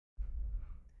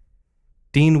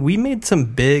Dean, we made some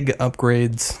big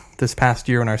upgrades this past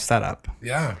year in our setup.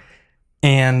 Yeah.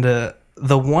 And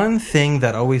the one thing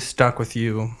that always stuck with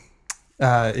you,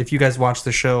 if you guys watch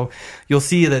the show, you'll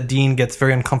see that Dean gets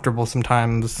very uncomfortable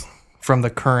sometimes from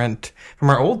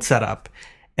our old setup.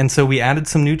 And so we added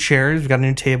some new chairs. We got a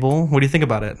new table. What do you think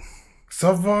about it?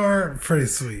 So far, pretty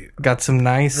sweet. Got some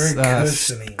nice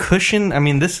cushion. I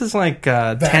mean, this is like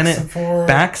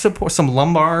back support, some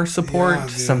lumbar support,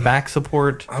 some back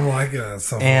support. I'm liking it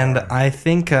so far. And I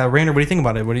think, Rainer, what do you think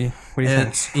about it? What do you think?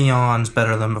 It's eons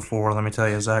better than before, let me tell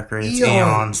you, Zachary. It's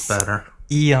eons better.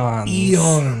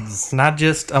 Eons. Not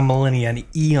just a millennia, an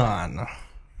eon.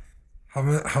 How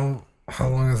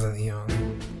long is an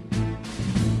eon?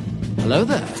 Hello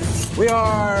there. We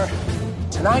are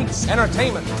tonight's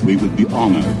entertainment. We would be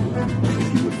honored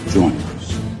if you would join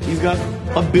us. He's got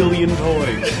a billion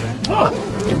toys.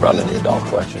 You brought in the doll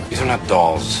collection. These are not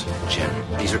dolls, Jim.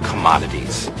 These are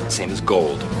commodities. Same as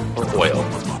gold or oil.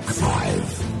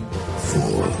 5, 4,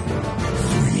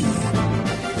 3,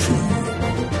 2,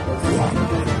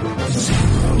 1,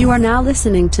 0. You are now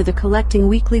listening to the Collecting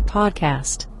Weekly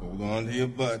podcast. Hold on to your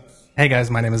butts. Hey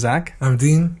guys, my name is Zach. I'm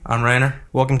Dean. I'm Rainer.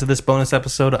 Welcome to this bonus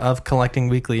episode of Collecting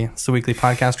Weekly. It's a weekly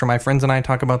podcast where my friends and I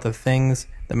talk about the things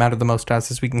that matter the most to us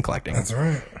this week in collecting. That's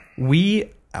right.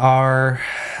 We are,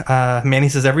 Manny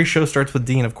says every show starts with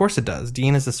Dean. Of course it does.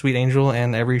 Dean is a sweet angel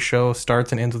and every show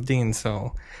starts and ends with Dean,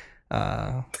 so...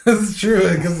 That's true.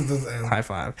 I guess it does end. High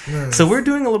five. Nice. So we're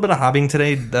doing a little bit of hobbying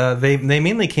today. They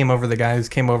mainly came over, the guys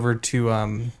came over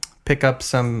to pick up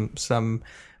some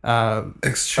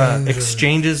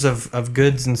exchanges of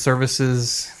goods and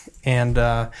services, and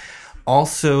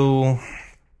also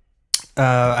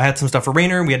I had some stuff for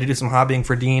Rainer. We had to do some hobbying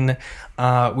for Dean.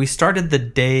 We started the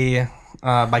day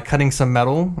by cutting some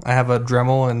metal. I have a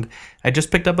Dremel, and I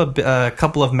just picked up a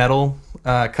couple of metal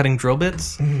cutting drill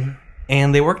bits,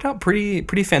 and they worked out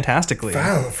pretty fantastically.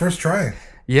 Wow, first try.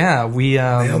 Yeah, we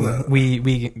nailed it. We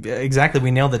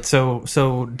nailed it.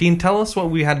 So Dean, tell us what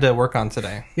we had to work on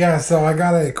today. Yeah, so I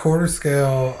got a quarter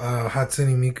scale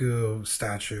Hatsune Miku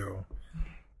statue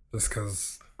just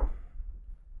because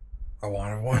I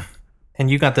wanted one. And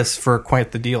you got this for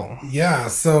quite the deal. Yeah,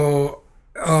 so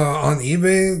on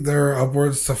eBay they're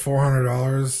upwards to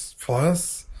 $400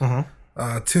 plus,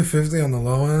 $250 on the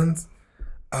low end.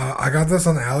 I got this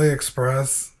on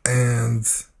AliExpress and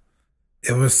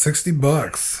it was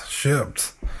 $60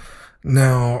 shipped.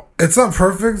 Now, it's not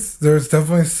perfect. There's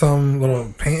definitely some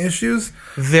little paint issues.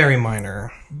 Very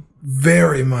minor.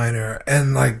 Very minor.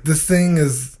 And like this thing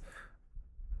is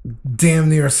damn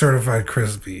near certified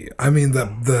crispy. I mean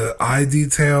the eye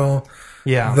detail,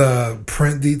 the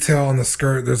print detail on the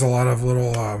skirt, there's a lot of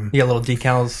little little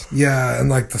decals. Yeah, and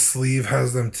like the sleeve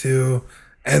has them too.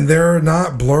 And they're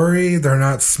not blurry, they're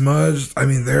not smudged. I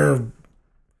mean they're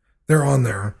on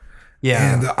there.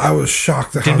 Yeah, and I was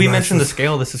shocked at how Did we nice mention the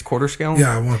scale? This is quarter scale?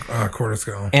 Yeah, I want quarter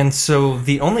scale. And so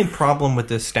the only problem with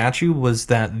this statue was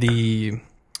that the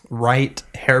right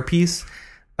hairpiece,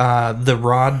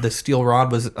 the steel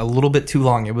rod was a little bit too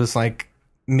long. It was like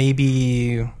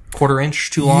maybe quarter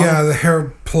inch too long. Yeah, the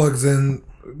hair plugs in,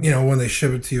 when they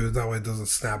ship it to you, that way it doesn't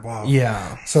snap off.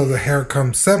 Yeah. So the hair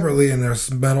comes separately, and there's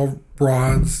metal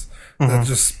rods that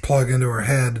just plug into her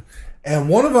head. And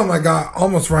one of them I got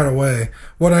almost right away.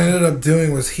 What I ended up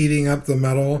doing was heating up the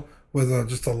metal with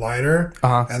just a lighter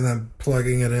and then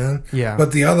plugging it in. Yeah.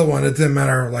 But the other one, it didn't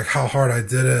matter like how hard I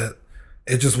did it.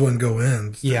 It just wouldn't go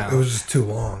in. Yeah. It was just too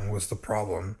long was the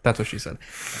problem. That's what she said.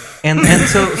 And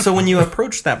so when you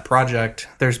approach that project,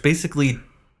 there's basically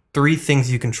 3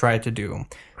 things you can try to do.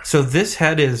 So this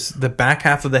head the back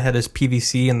half of the head is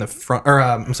PVC and the front,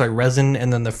 resin,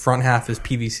 and then the front half is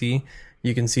PVC.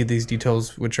 You can see these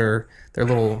details, they're a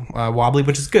little wobbly,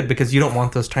 which is good because you don't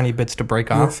want those tiny bits to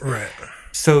break off. Right.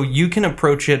 So you can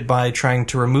approach it by trying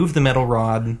to remove the metal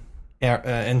rod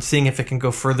and seeing if it can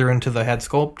go further into the head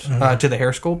sculpt, to the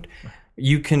hair sculpt.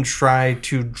 You can try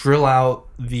to drill out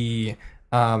the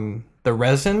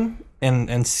resin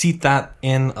and seat that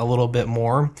in a little bit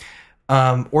more.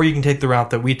 Or you can take the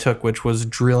route that we took, which was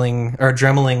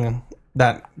dremeling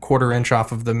that quarter inch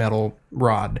off of the metal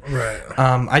rod. Right.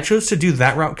 I chose to do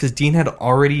that route because Dean had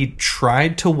already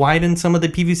tried to widen some of the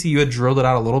PVC. You had drilled it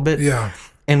out a little bit. Yeah.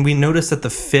 And we noticed that the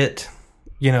fit,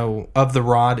 of the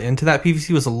rod into that PVC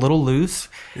was a little loose.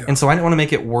 Yeah. And so I didn't want to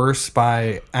make it worse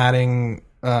by adding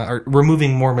or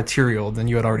removing more material than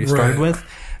you had already started with.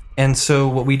 And so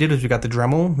what we did is we got the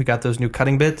Dremel, we got those new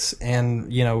cutting bits, and,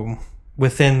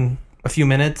 within a few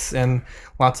minutes and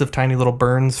lots of tiny little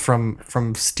burns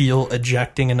from steel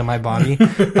ejecting into my body.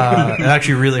 It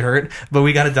actually really hurt, but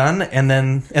we got it done. And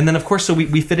then of course, so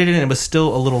we fitted it in. It was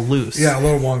still a little loose. Yeah, a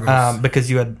little longer.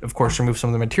 Because you had, of course, removed some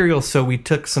of the material. So we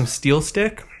took some steel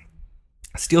stick.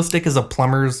 Steel stick is a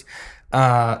plumber's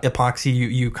epoxy.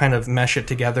 You kind of mesh it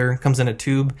together. It comes in a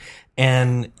tube,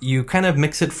 and you kind of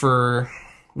mix it for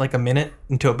like a minute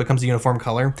until it becomes a uniform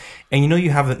color. And you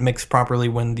have it mixed properly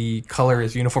when the color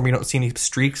is uniform. You don't see any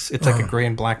streaks. It's like a gray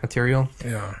and black material.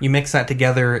 Yeah. You mix that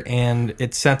together and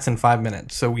it sets in 5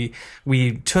 minutes. So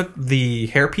we took the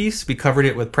hairpiece, we covered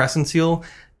it with press and seal,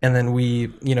 and then we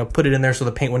put it in there so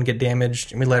the paint wouldn't get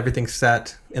damaged, and we let everything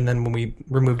set. And then when we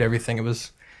removed everything,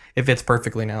 it fits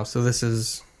perfectly now. So this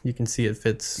is, you can see it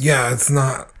fits. Yeah, it's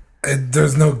not.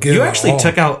 There's no give. You actually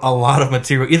took out a lot of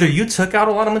material. Either you took out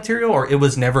a lot of material, or it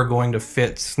was never going to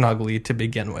fit snugly to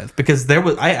begin with. Because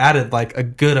I added like a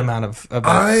good amount of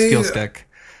that steel stick.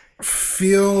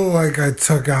 Feel like I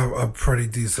took out a pretty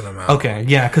decent amount. Okay,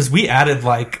 yeah, because we added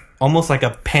like almost like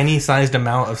a penny-sized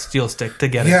amount of steel stick to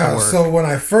get it to work. Yeah, so when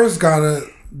I first got it,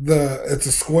 it's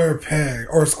a square peg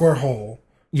or a square hole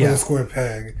with a square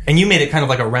peg, and you made it kind of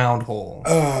like a round hole.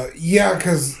 Yeah,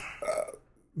 because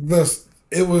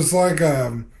it was like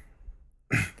the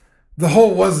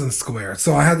hole wasn't square,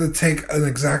 so I had to take an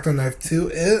X-Acto knife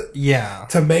to it,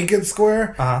 to make it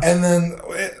square. And then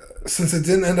since it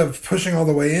didn't end up pushing all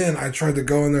the way in, I tried to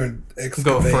go in there and excavate.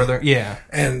 Go further,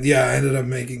 and I ended up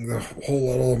making the hole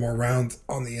a little more round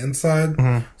on the inside.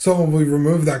 Mm-hmm. So when we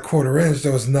removed that 1/4 inch,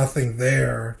 there was nothing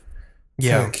there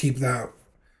to keep that.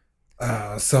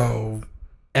 So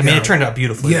I mean, it turned out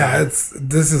beautifully. Yeah,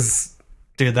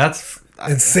 dude, that's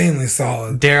insanely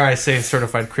solid. Dare I say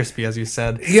certified crispy, as you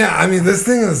said. Yeah, I mean, this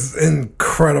thing is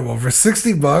incredible. For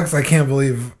 $60, I can't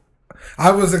believe. I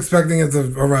was expecting it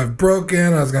to arrive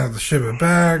broken. I was going to have to ship it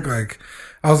back. Like,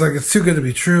 I was like, it's too good to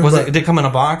be true. Did it come in a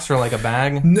box or like a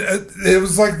bag? It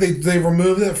was like they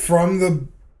removed it from the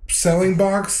selling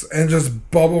box and just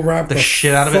bubble wrapped the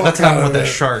shit out of it. That's what happened with the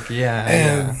shark.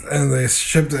 Yeah. And they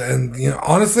shipped it. And,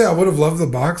 honestly, I would have loved the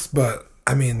box, but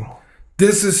I mean,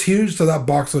 this is huge, so that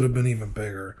box would have been even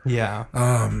bigger. Yeah.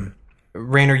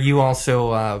 Rainer, you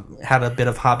also had a bit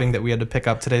of hobbing that we had to pick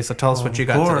up today, so tell us what you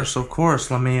got today. Of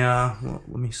course. Let me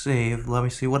see.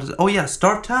 What is it? Oh, yeah,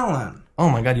 Darth Talon. Oh,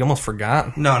 my God, you almost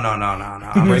forgot? No.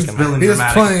 I'm He's playing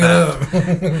it up.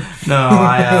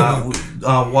 No,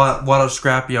 Watto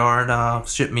Scrapyard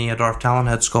shipped me a Darth Talon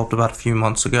head sculpt about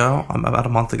a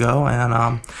month ago,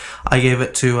 and I gave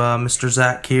it to Mr.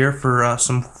 Zach here for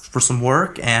some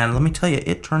work, and let me tell you,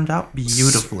 it turned out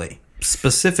beautifully.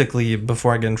 Specifically,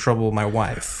 before I get in trouble with my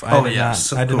wife, I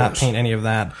did not paint any of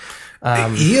that.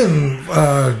 Ian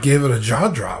gave it a jaw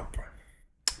drop.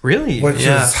 Really? Which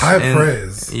is high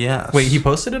praise. Yes. Wait, he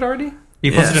posted it already?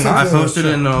 He posted it. I posted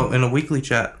it in a weekly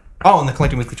chat. Oh, in the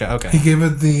Collecting Weekly chat. Okay. He gave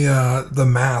it the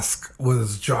mask with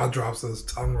his jaw drops and his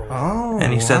tongue rolling. Oh,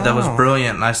 and he said that was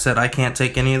brilliant. And I said I can't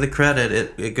take any of the credit.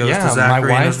 It goes to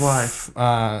Zachary and his wife.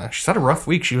 She's had a rough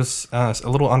week. She was a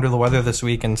little under the weather this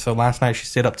week, and so last night she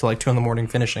stayed up till like 2 a.m.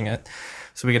 finishing it,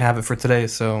 so we could have it for today.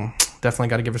 So definitely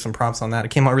got to give her some props on that.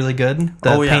 It came out really good.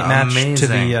 The paint match to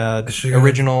the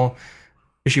original.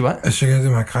 Is she what? Is she gonna do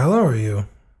my Kylo or you?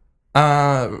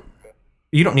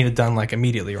 You don't need it done like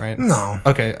immediately, right? No.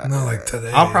 Okay. Not like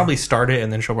today. I'll probably start it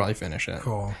and then she'll probably finish it.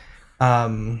 Cool.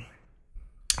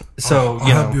 So I'll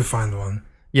help you find one.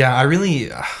 Yeah,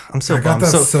 I'm so bummed.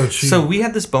 So cheap. So we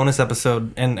had this bonus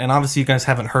episode, and obviously you guys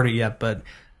haven't heard it yet, but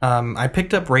I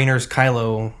picked up Rainer's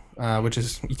Kylo, which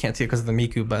is, you can't see it because of the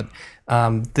Miku, but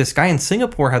this guy in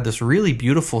Singapore had this really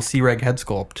beautiful C-Reg head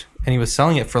sculpt, and he was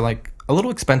selling it for like a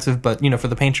little expensive, but for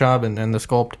the paint job and the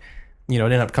sculpt, it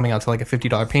ended up coming out to like a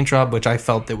 $50 paint job, which I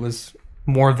felt it was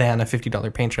more than a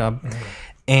 $50 paint job. Mm-hmm.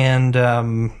 And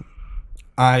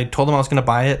I told him I was going to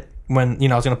buy it when,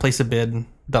 I was going to place a bid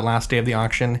the last day of the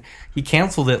auction. He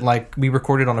canceled it, like we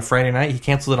recorded on a Friday night. He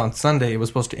canceled it on Sunday. It was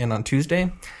supposed to end on Tuesday.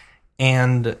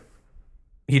 And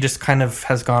he just kind of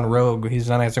has gone rogue. He's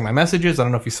not answering my messages. I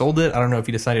don't know if he sold it. I don't know if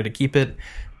he decided to keep it.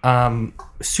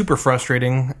 Super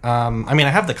frustrating. I mean,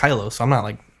 I have the Kylo, so I'm not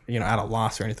like, at a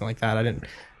loss or anything like that. I didn't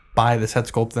buy this head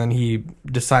sculpt, then he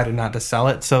decided not to sell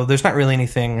it. So there's not really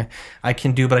anything I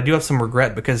can do, but I do have some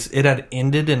regret because it had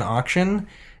ended in auction,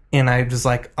 and I was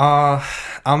like,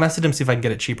 I'll message him, see if I can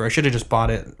get it cheaper. I should have just bought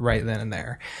it right then and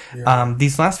there. Yeah.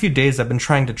 These last few days, I've been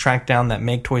trying to track down that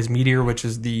Make Toys Meteor, which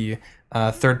is the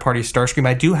third-party Starscream.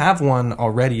 I do have one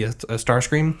already, a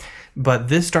Starscream, but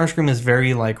this Starscream is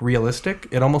very like realistic.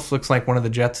 It almost looks like one of the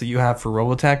jets that you have for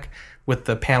Robotech with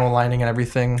the panel lining and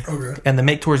everything. Okay. And the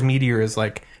Make Toys Meteor is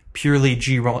like purely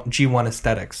G1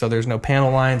 aesthetic. So there's no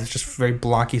panel lines. It's just very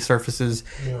blocky surfaces,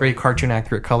 very cartoon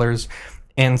accurate colors.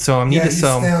 And so I need to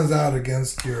sell. Stands out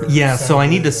against your. Yeah, so I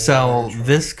need to sell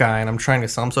this guy, and I'm trying to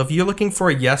sell him. So if you're looking for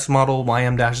a Yes model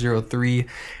YM-03,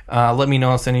 let me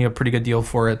know. I'll send you a pretty good deal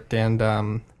for it,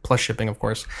 and plus shipping, of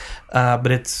course. But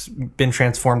it's been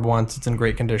transformed once. It's in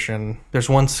great condition. There's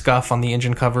one scuff on the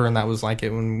engine cover, and that was like it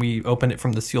when we opened it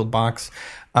from the sealed box.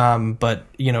 But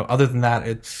other than that,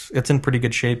 it's in pretty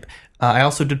good shape. I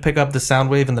also did pick up the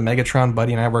Soundwave and the Megatron.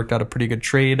 Buddy and I worked out a pretty good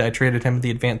trade. I traded him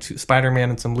the Advanced Spider-Man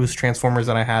and some loose Transformers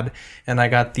that I had, and I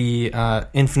got the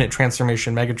Infinite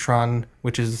Transformation Megatron,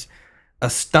 which is a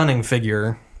stunning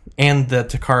figure, and the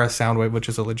Takara Soundwave, which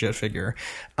is a legit figure.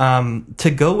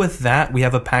 To go with that, we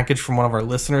have a package from one of our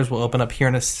listeners we'll open up here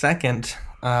in a second.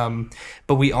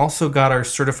 But we also got our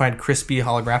certified crispy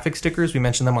holographic stickers. We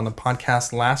mentioned them on the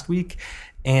podcast last week.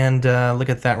 And look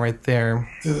at that right there.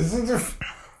 Dude, these things are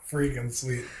freaking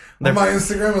sweet. On my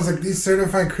Instagram, I was like, these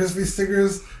certified crispy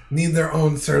stickers need their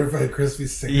own certified crispy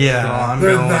stickers. Yeah.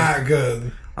 They're that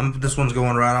good. This one's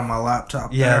going right on my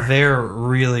laptop. Yeah, they're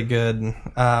really good.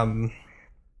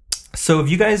 So if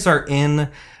you guys are in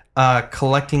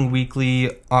Collecting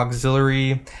Weekly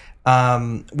Auxiliary,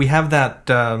 we have that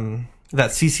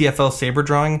CCFL Saber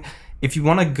drawing. If you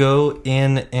want to go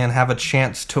in and have a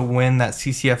chance to win that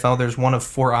CCFL, there's one of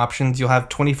 4 options. You'll have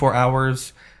 24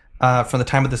 hours from the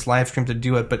time of this live stream to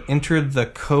do it, but enter the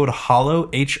code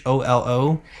HOLLOW,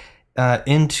 HOLO,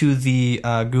 into the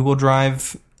Google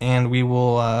Drive, and we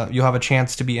will. You'll have a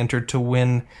chance to be entered to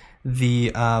win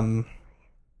the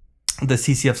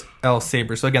CCFL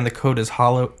Saber. So again, the code is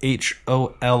HOLLOW,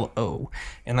 HOLO,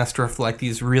 and that's to reflect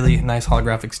these really nice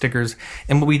holographic stickers.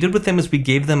 And what we did with them is we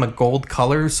gave them a gold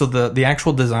color, so the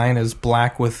actual design is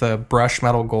black with a brush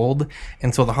metal gold,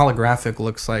 and so the holographic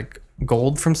looks like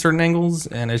gold from certain angles,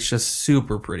 and it's just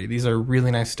super pretty. These are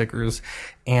really nice stickers,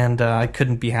 and I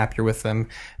couldn't be happier with them.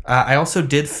 I also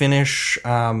did finish...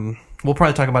 we'll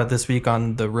probably talk about it this week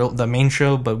on the main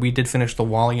show, but we did finish the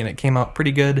Wally, and it came out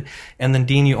pretty good. And then,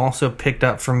 Dean, you also picked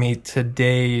up for me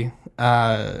today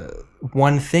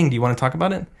one thing. Do you want to talk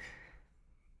about it?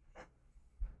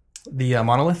 The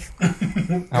Monolith?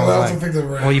 I also picked up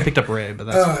Ray. Well, you picked up Ray, but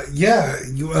that's...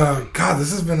 God,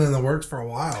 this has been in the works for a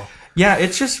while. Yeah,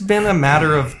 it's just been a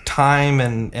matter of time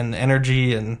and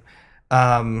energy, and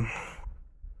I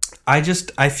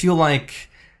feel like...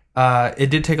 it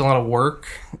did take a lot of work,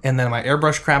 and then my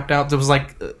airbrush crapped out. There was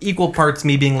like equal parts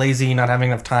me being lazy, not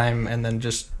having enough time, and then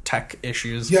just tech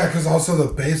issues. Yeah, because also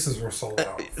the bases were sold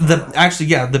out.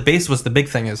 The base was the big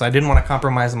thing. Is I didn't want to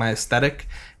compromise my aesthetic,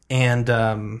 and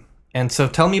so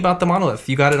tell me about the Monolith.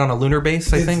 You got it on a lunar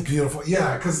base, I think. It's beautiful.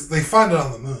 Yeah, because they find it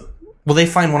on the moon. Well, they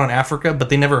find one on Africa, but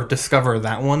they never discover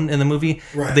that one in the movie.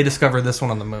 Right. They discover this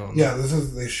one on the moon. Yeah,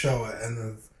 they show it, and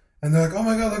they're like, oh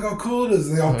my god, look how cool it is.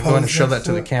 And they all go and show that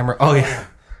to the camera. Oh, yeah.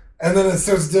 And then it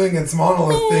starts doing its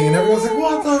Monolith thing, and everyone's like,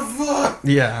 what the fuck?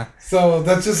 Yeah. So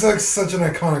that's just like such an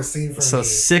iconic scene for me. So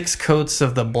 6 coats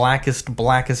of the blackest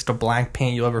of black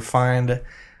paint you'll ever find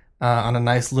on a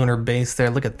nice lunar base there.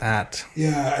 Look at that.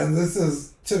 Yeah, and this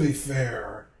is, to be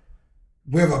fair,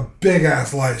 we have a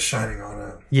big-ass light shining on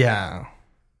it. Yeah.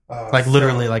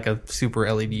 Literally like a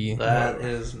super LED. That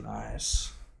is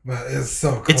nice. But it's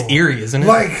so cool. It's eerie, isn't it?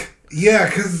 Like, yeah,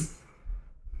 because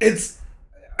just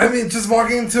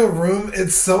walking into a room,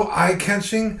 it's so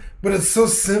eye-catching, but it's so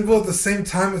simple at the same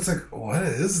time. It's like, what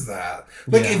is that?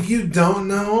 Like, if you don't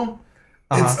know,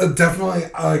 it's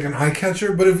definitely like an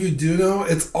eye-catcher, but if you do know,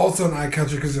 it's also an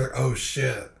eye-catcher because you're like, oh,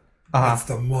 shit. That's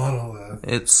the Monolith.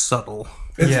 It's subtle.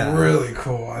 It's really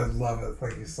cool. I love it.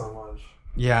 Thank you so much.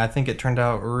 Yeah, I think it turned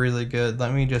out really good.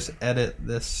 Let me just edit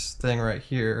this thing right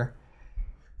here.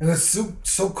 And it's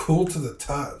so cool to the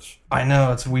touch. I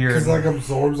know, it's weird. Because like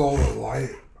absorbs all the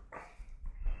light.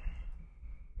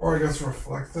 Or I guess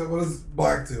reflects it. What does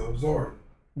black do? Absorb.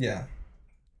 Yeah.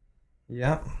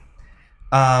 Yep.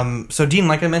 So Dean,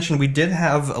 like I mentioned, we did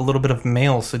have a little bit of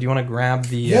mail. So do you want to grab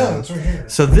the? Yeah, that's right here.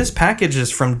 So this package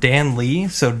is from Dan Lee.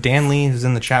 So Dan Lee is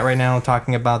in the chat right now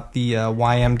talking about the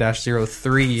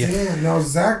YM-03. Damn. Now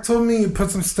Zach told me you put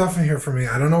some stuff in here for me.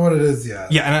 I don't know what it is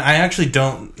yet. Yeah, and I actually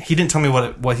don't. He didn't tell me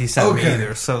what he sent me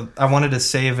either. So I wanted to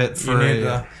save it for.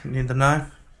 You need the knife?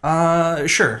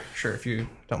 Sure, if you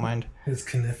don't mind. His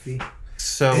kniffy.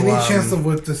 So any chance to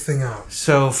whip this thing out?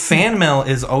 So fan mail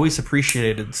is always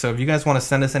appreciated. So if you guys want to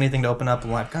send us anything to open up,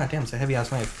 God damn, it's a heavy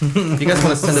ass knife. If you guys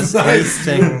want to send us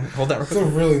anything, hold that real quick. It's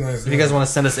a really nice. If you guys want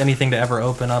to send us anything to ever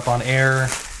open up on air,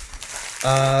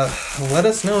 let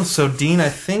us know. So Dean,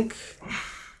 I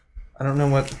don't know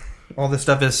what. all this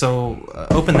stuff is. So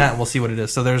open that and we'll see what it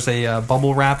is. So there's a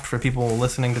bubble wrapped for people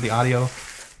listening to the audio.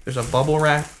 There's a bubble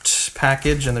wrapped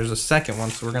package and there's a second one.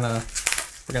 So we're gonna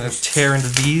tear into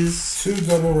these. 2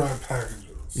 double wrap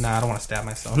packages. Nah, I don't want to stab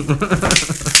myself.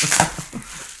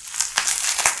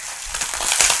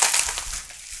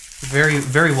 Very,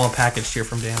 very well packaged here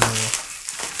from Dan Lee.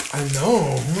 I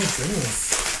know. Oh my goodness.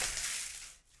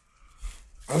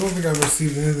 I don't think I've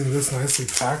received anything this nicely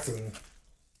packed in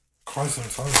quite some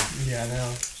time. Yeah, I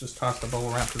know. Just toss the bubble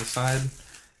wrap to the side.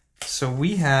 So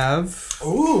we have...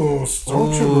 Ooh,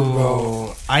 Stormtrooper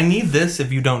belt. I need this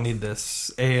if you don't need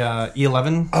this. A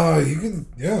E11. You can...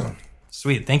 Yeah.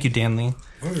 Sweet. Thank you, Dan Lee.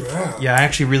 Look at that. Yeah, I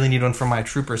actually really need one for my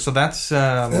trooper. So that's...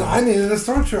 And I needed a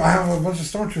Stormtrooper. I have a bunch of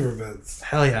Stormtrooper bits.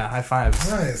 Hell yeah. High fives.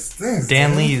 Nice. Thanks,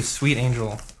 Dan Lee, you sweet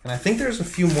angel. And I think there's a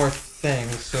few more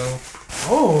things, so...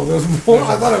 Oh, there's more?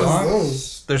 I thought it was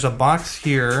those. There's a box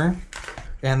here,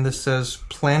 and this says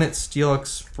Planet Steel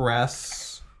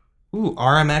Express. Ooh,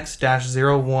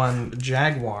 RMX-01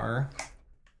 Jaguar.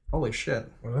 Holy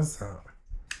shit. What is that?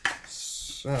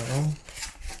 So...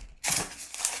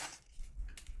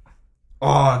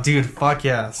 Oh, dude, fuck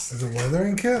yes. Is it a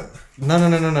weathering kit?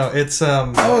 No. It's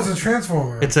Oh, it's a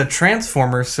transformer. It's a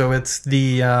transformer, so it's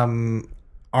the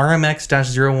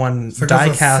RMX-01 So it goes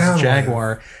with diecast Soundwave.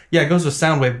 Jaguar. Yeah, it goes with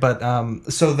Soundwave, but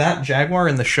so that Jaguar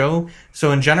in the show,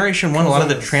 so in Generation 1, a lot of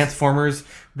the Transformers,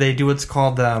 they do what's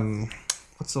called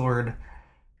what's the word?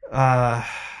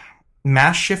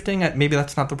 Mass shifting. Maybe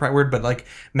that's not the right word, but like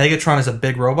Megatron is a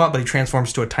big robot, but he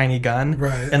transforms to a tiny gun.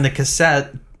 Right. And the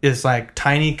cassette is like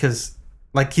tiny because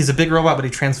like he's a big robot, but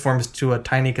he transforms to a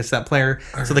tiny cassette player.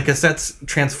 Okay. So the cassettes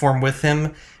transform with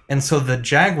him, and so the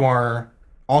Jaguar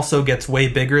also gets way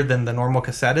bigger than the normal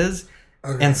cassette is.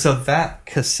 Okay. And so that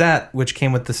cassette, which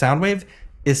came with the Soundwave,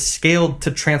 is scaled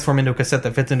to transform into a cassette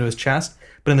that fits into his chest.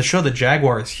 But in the show, the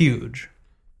Jaguar is huge.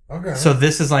 Okay. So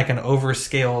this is like an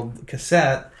overscaled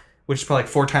cassette, which is probably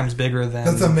like 4 times bigger than...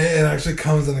 That's amazing. It actually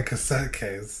comes in a cassette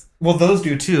case. Well, those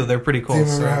do too. They're pretty cool. Do you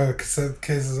remember how a cassette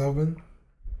case is open?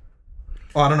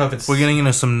 Oh, I don't know if it's... We're getting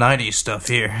into some 90s stuff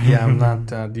here. Yeah, I'm not...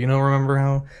 do you remember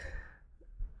how...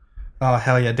 Oh,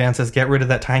 hell yeah. Dan says, get rid of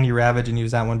that tiny Ravage and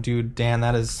use that one. Dude, Dan,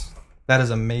 that is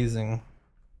amazing.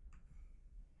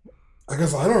 I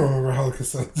guess I don't remember how the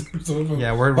cassette is open.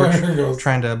 Yeah, we're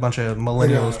trying to... A bunch of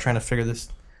millennials trying to figure this...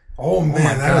 Oh,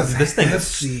 man. God, this thing is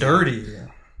sturdy.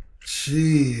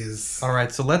 Jeez. All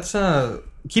right, so let's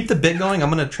keep the bit going. I'm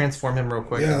going to transform him real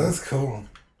quick. Yeah, that's cool.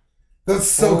 That's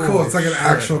so cool. It's like an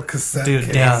actual cassette Dude,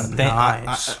 case. Dan,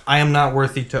 nice. I am not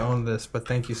worthy to own this, but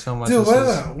thank you so much. Dude,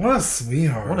 what a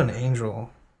sweetheart. What an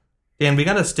angel. Dan, we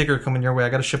got a sticker coming your way. I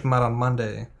got to ship them out on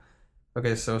Monday.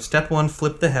 Okay, so step 1,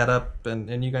 flip the head up,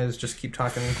 and you guys just keep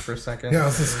talking for a second. Yeah,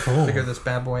 this is cool. Figure this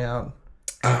bad boy out.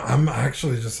 I'm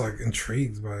actually just like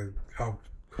intrigued by how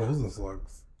cool this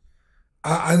looks.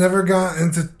 I never got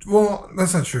into... Well,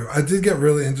 that's not true. I did get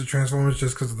really into Transformers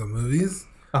just because of the movies.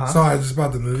 So I just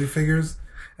bought the movie figures.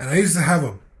 And I used to have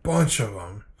a bunch of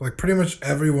them. Like pretty much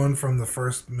everyone from the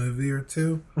first movie or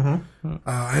two. Mm-hmm.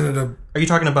 I ended up... Are you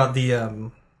talking about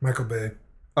the... Michael Bay.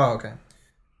 Oh, okay.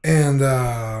 And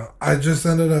I just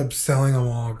ended up selling them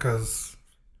all because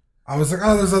I was like,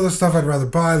 oh, there's other stuff I'd rather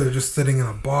buy. They're just sitting in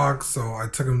a box. So I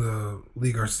took them to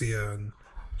Lee Garcia and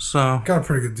got a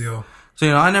pretty good deal.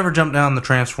 So, I never jumped down the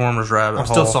Transformers rabbit hole.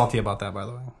 I'm still salty about that, by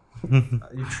the way.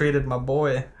 You traded my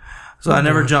boy. So I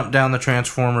never jumped down the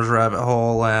Transformers rabbit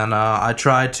hole, and I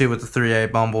tried to with the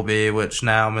 3A Bumblebee, which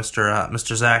now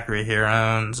Mr. Zachary here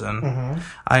owns. And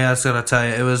I just gotta tell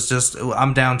you, it was just,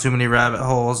 I'm down too many rabbit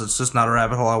holes. It's just not a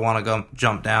rabbit hole I want to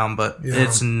jump down, but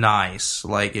it's nice.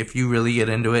 Like, if you really get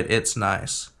into it, it's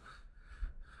nice.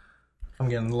 I'm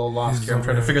getting a little lost here. I'm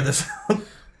trying to figure this out.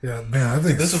 Yeah, man, I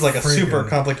think this is like a super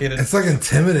complicated... It's like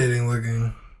intimidating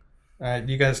looking. All right,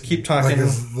 you guys keep talking. Like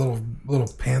his little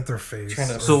panther face.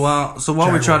 So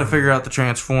while we try to figure out the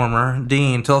Transformer,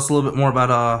 Dean, tell us a little bit more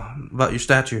about your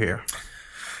statue here.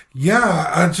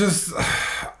 Yeah,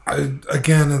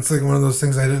 again, it's like one of those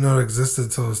things I didn't know existed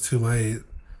until it was too late,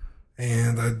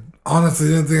 and I honestly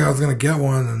didn't think I was gonna get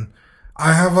one. And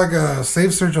I have like a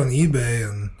safe search on eBay,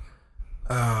 and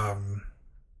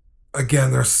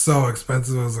again, they're so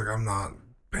expensive. I was like, I'm not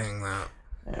paying that.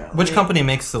 Yeah. Which company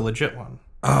makes the legit one?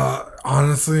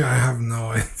 Honestly, I have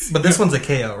no idea. But this one's a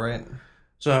KO, right?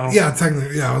 So yeah,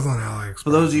 technically, yeah, I was on AliExpress. For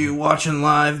those of you watching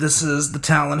live, this is the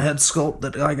Talon head sculpt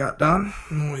that I got done.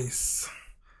 Nice.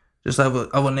 Just I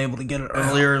wasn't able to get it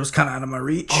earlier. It was kind of out of my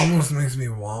reach. Almost makes me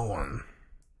want one.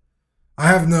 I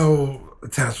have no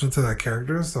attachment to that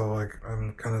character, so like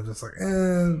I'm kind of just like,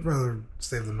 I'd rather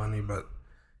save the money, but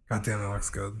God damn, that looks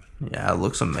good. Yeah, it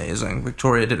looks amazing.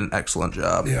 Victoria did an excellent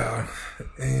job. Yeah.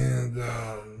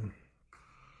 And,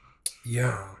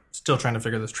 yeah. Still trying to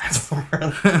figure this transformer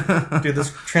out. Dude,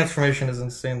 this transformation is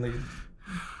insanely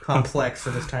complex for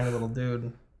this tiny little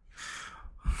dude.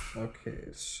 Okay,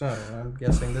 so I'm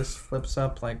guessing this flips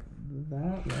up like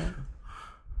that, no?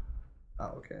 Oh,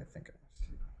 okay, I think I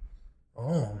see.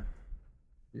 Oh.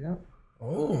 Yeah.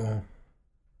 Oh.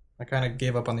 I kind of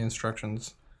gave up on the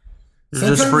instructions.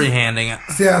 You're just freehanding it.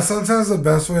 Yeah, sometimes the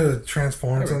best way to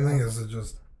transform something is to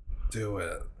just do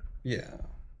it. Yeah.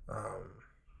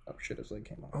 Oh shit, his leg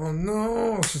came off. Oh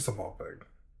no, it's just a ball peg.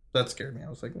 That scared me. I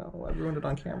was like, no, I ruined it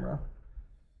on camera.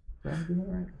 Did I do that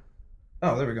right?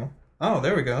 Oh, there we go. Oh,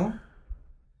 there we go.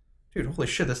 Dude, holy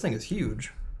shit, this thing is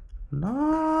huge.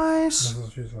 Nice.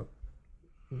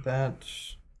 That...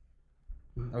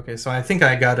 Okay, so I think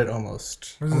I got it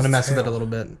almost. I'm going to mess with it a little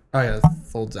bit. Oh yeah, it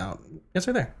folds out. Yes,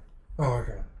 right there. Oh,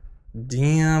 okay.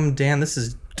 Damn, Dan, this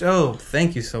is dope.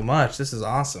 Thank you so much. This is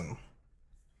awesome.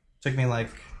 Took me like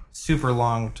super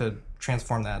long to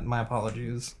transform that. My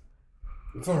apologies.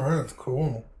 It's alright, it's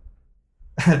cool.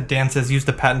 Dan says use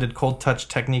the patented cold touch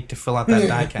technique to fill out that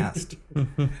die cast.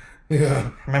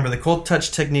 Yeah. Remember, the cold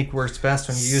touch technique works best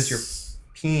when you use your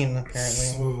peen, apparently.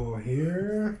 Swivel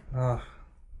here.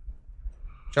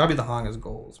 Jobby the Hong is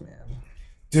goals, man.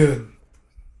 Dude,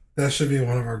 that should be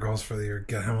one of our goals for the year.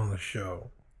 Get him on the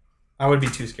show. I would be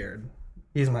too scared.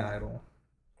 He's my idol.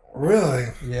 Really?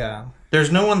 Yeah.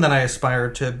 There's no one that I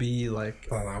aspire to be like...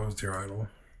 Oh, that was your idol.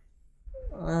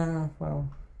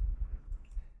 Well...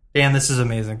 Dan, this is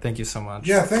amazing. Thank you so much.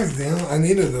 Yeah, thanks, Dan. I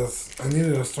needed this. I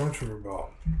needed a Stormtrooper belt.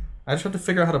 I just have to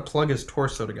figure out how to plug his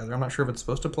torso together. I'm not sure if it's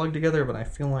supposed to plug together, but I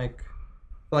feel like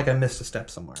I missed a step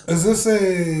somewhere. Is this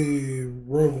a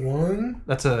Rogue One?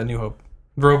 That's a New Hope.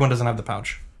 Rogue One doesn't have the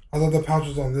pouch. I thought the pouch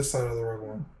was on this side of the Rogue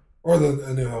One. Or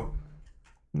a New Hope.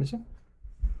 Let me see.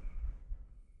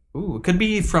 Ooh, it could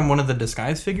be from one of the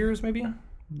disguise figures, maybe?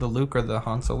 The Luke or the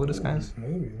Han Solo disguise?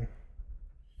 Maybe.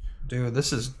 Dude,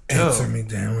 this is dope. Answer me,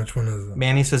 Dan. Which one is it?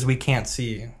 Manny says we can't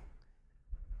see.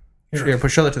 Here,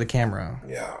 show that to the camera.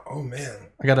 Yeah. Oh man.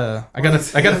 I gotta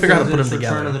figure out how to put them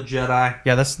together. Return of the Jedi.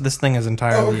 Yeah, this thing is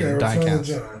entirely die Return of cast.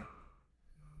 the Jedi.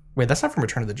 Wait, that's not from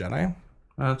Return of the Jedi.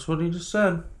 That's what he just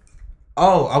said.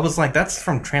 Oh, I was like, that's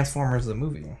from Transformers the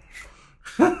movie.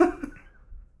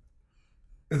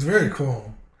 It's very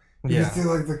cool. You Yeah. can see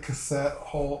like the cassette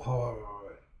hole. Oh,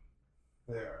 wait.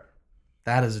 There.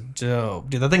 That is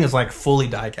dope. Dude, that thing is like fully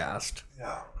die cast.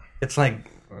 Yeah. It's like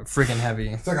freaking heavy.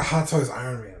 It's like a Hot Toys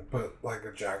Iron Man, but like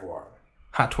a Jaguar.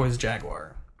 Hot Toys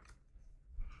Jaguar.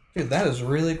 Dude, that is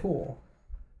really cool.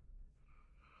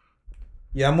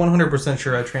 Yeah, I'm 100%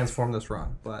 sure I transformed this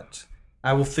wrong, but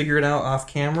I will figure it out off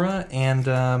camera. And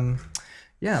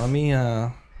yeah, let me.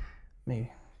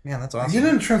 Man, that's awesome. You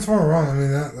didn't transform it wrong. I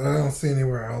mean, I don't see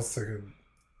anywhere else that could.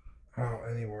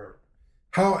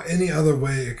 How any other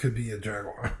way it could be a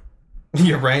Jaguar.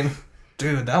 You're right.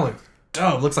 Dude, that looks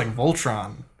dope. Looks like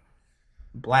Voltron.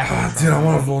 Black Voltron. Dude, I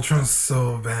want a Voltron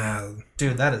so bad.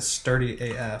 Dude, that is sturdy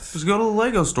AF. Just go to the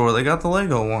Lego store. They got the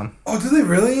Lego one. Oh, do they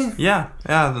really? Yeah,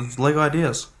 the Lego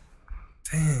Ideas.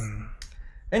 Dang.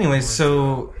 Anyways,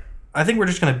 so I think we're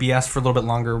just going to BS for a little bit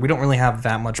longer. We don't really have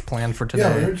that much planned for today.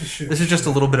 Yeah, we're just shooting. This is just a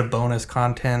little bit of bonus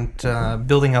content.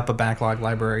 Building up a backlog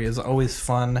library is always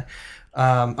fun.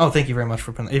 Thank you very much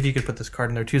for putting. If you could put this card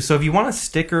in there too. So if you want a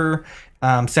sticker,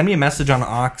 send me a message on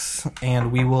Ox,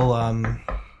 and we will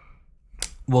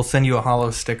we'll send you a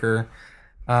holo sticker.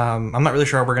 I'm not really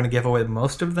sure how we're going to give away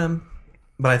most of them,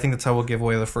 but I think that's how we'll give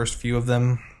away the first few of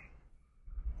them.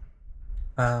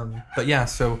 But yeah,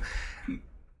 so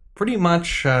pretty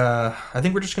much, I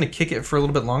think we're just going to kick it for a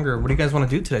little bit longer. What do you guys want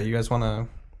to do today? You guys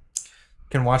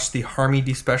can watch the Harmy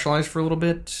Despecialized for a little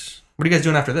bit? What are you guys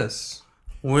doing after this?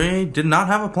 We did not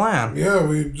have a plan. Yeah,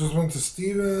 we just went to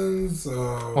Stevens.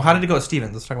 Well, how did it go at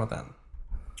Stevens? Let's talk about that.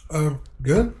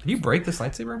 Good. Did you break this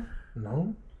lightsaber?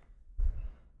 No.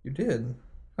 You did.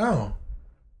 Oh.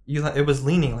 It was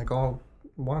leaning like all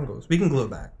Wongos. We can glue it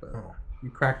back, but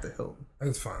you cracked the hilt.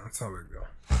 It's fine. That's how we go.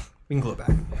 We can glue it back.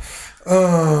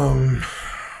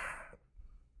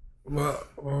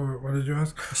 What did you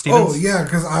ask? Stevens? Oh, yeah,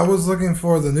 because I was looking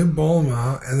for the new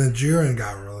Bulma, and then Jiren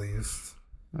got released.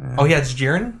 Oh, yeah, it's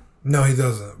Jiren? No, he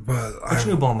doesn't. But Which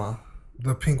new Bulma?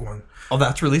 The pink one. Oh,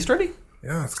 that's released already?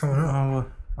 Yeah, it's coming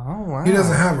out. Oh, wow. He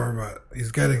doesn't have her, but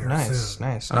he's getting her soon.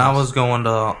 Nice. And I was going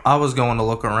to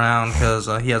look around because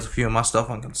he has a few of my stuff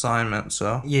on consignment,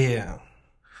 so yeah,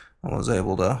 I was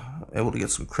able to get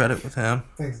some credit with him.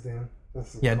 Thanks, Dan.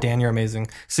 Yeah, Dan, you're amazing.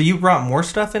 So you brought more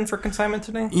stuff in for consignment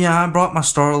today? Yeah, I brought my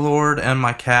Star-Lord and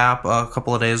my cap a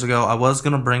couple of days ago. I was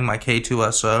going to bring my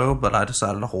K2SO, but I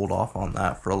decided to hold off on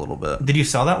that for a little bit. Did you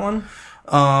sell that one?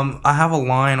 I have a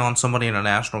line on somebody in a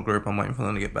national group. I'm waiting for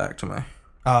them to get back to me.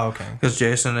 Oh, okay. Because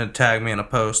Jason had tagged me in a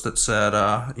post that said,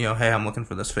 hey, I'm looking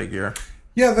for this figure.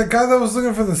 Yeah, the guy that was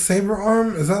looking for the saber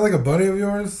arm, is that like a buddy of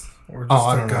yours? Or just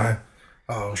I don't know.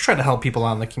 Oh. Just try to help people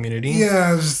out in the community.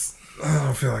 Yeah, I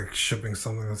don't feel like shipping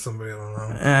something to somebody I don't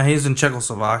know. Yeah, he's in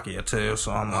Czechoslovakia too,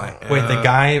 so I'm like... Wait, the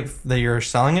guy that you're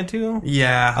selling it to?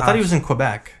 Yeah. I thought he was in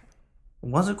Quebec.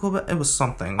 Was it Quebec? It was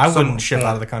something. I wouldn't ship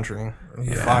out of the country.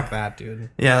 Yeah. Fuck that, dude.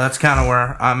 Yeah, that's kind of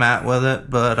where I'm at with it,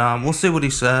 but we'll see what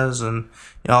he says, and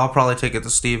I'll probably take it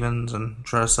to Stevens and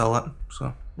try to sell it.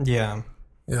 So yeah,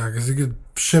 because you could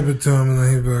ship it to him, and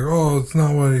then he'd be like, "Oh, it's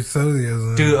not what he said it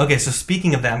is." Dude, okay. So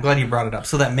speaking of that, I'm glad you brought it up.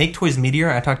 So that Make Toys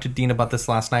Meteor, I talked to Dean about this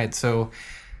last night. So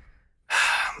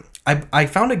I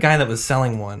found a guy that was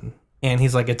selling one, and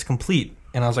he's like, "It's complete."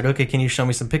 And I was like, okay, can you show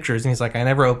me some pictures? And he's like, I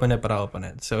never opened it, but I'll open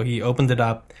it. So he opened it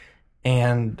up,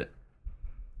 and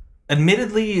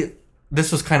admittedly,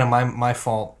 this was kind of my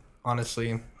fault,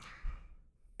 honestly.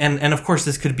 And of course,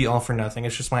 this could be all for nothing.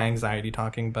 It's just my anxiety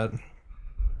talking. But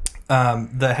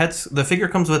the figure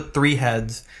comes with 3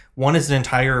 heads. One is an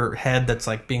entire head that's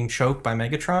like being choked by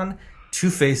Megatron, 2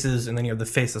 faces, and then you have the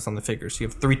face that's on the figure. So you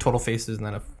have 3 total faces, and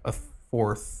then a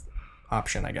 4th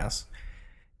option, I guess.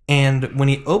 And when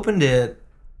he opened it,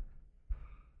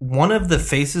 one of the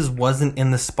faces wasn't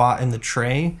in the spot in the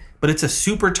tray, but it's a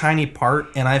super tiny part,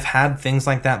 and I've had things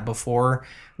like that before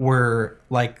where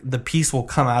like the piece will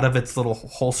come out of its little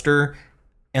holster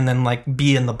and then like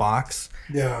be in the box.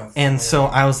 Yeah. And so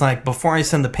I was like, before I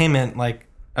send the payment, like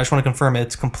I just want to confirm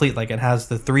it's complete. Like it has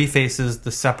the 3 faces,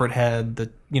 the separate head,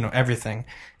 the everything.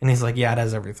 And he's like, yeah, it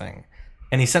has everything.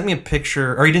 And he sent me a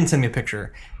picture, or he didn't send me a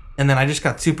picture. And then I just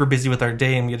got super busy with our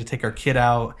day, and we had to take our kid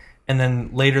out. And then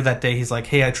later that day, he's like,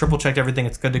 hey, I triple checked everything.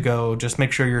 It's good to go. Just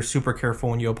make sure you're super careful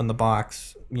when you open the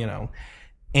box,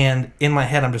 And in my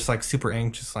head, I'm just like super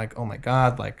anxious, like, oh my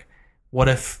God, like, what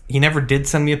if he never did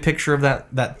send me a picture of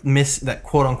that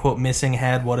quote unquote missing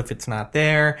head? What if it's not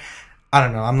there? I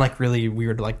don't know. I'm like really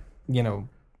weird, like,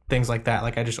 things like that.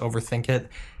 Like I just overthink it.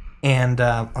 And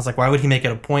I was like, why would he make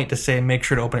it a point to say, make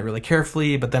sure to open it really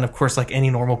carefully? But then, of course, like any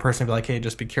normal person would be like, hey,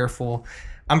 just be careful.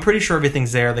 I'm pretty sure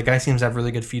everything's there. The guy seems to have really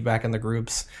good feedback in the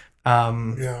groups.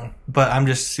 Yeah. But I'm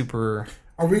just super...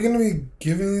 Are we going to be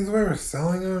giving these away or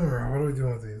selling them? Or what are we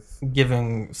doing with these?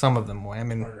 Giving some of them away. I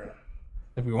mean,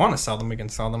 if we want to sell them, we can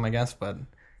sell them, I guess. But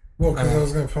well, because I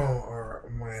was going to put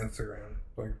on my Instagram.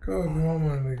 Like, oh, if you want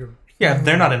one, we could... Yeah, if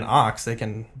they're not in Ox, they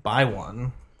can buy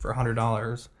one for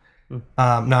 $100. No,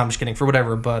 I'm just kidding. For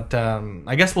whatever, but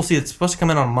I guess we'll see. It's supposed to come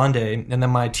in on Monday, and then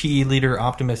my TE leader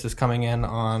Optimus is coming in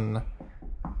on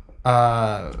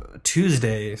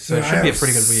Tuesday, so it should be a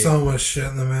pretty good week. So much shit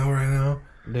in the mail right now,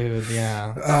 dude.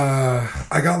 Yeah.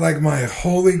 I got like my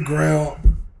holy grail.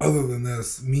 Other than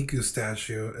this Miku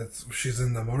statue, she's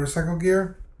in the motorcycle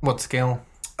gear. What scale?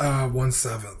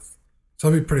 1/7. So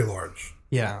it'll be pretty large.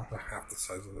 Yeah, half the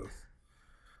size of this.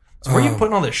 So where are you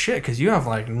putting all this shit? Because you have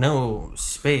like no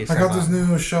space. I got those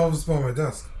new shelves by my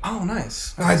desk. Oh,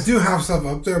 nice. I do have stuff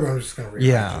up there, but I'm just gonna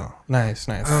rearrange it. Nice.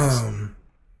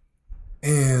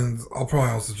 And I'll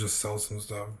probably also just sell some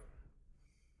stuff.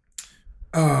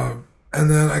 And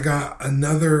then I got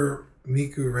another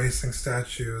Miku racing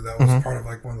statue that was part of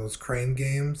like one of those crane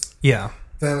games. Yeah.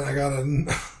 Then I got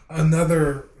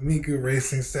another Miku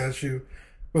racing statue.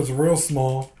 It was real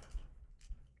small.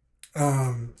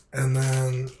 And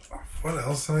then what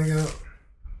else did I get?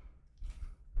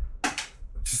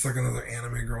 Just like another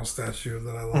anime girl statue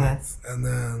that I liked. And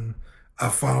then a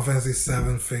Final Fantasy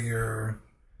VII figure.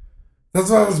 That's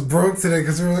why I was broke today,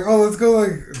 because we were like, oh, let's go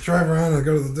like drive around and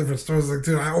go to the different stores. Like,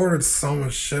 dude, I ordered so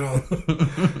much shit on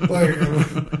like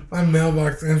my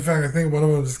mailbox. In fact, I think one of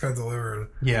them just got delivered.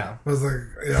 Yeah. I was like,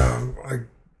 yeah,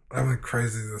 I went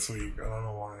crazy this week. I don't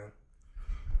know why.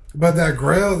 But that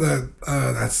Grail,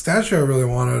 that statue I really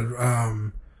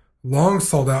wanted, long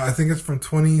sold out. I think it's from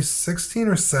 2016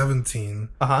 or 17.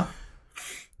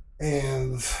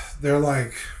 And they're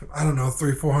like, I don't know,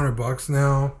 $300-400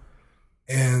 now.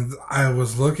 And I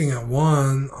was looking at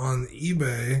one on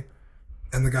eBay,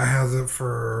 and the guy has it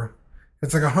for,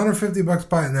 it's like $150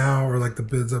 by it now, or like the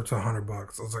bid's up to $100. I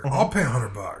was like, I'll pay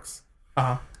 $100.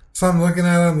 So I'm looking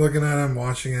at him,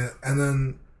 watching it, and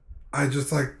then I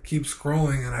just like keep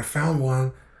scrolling, and I found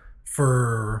one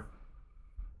for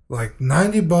like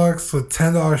 $90 with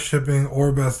 $10 shipping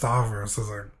or best offer. So I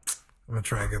was like, I'm gonna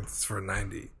try and get this for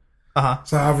 $90.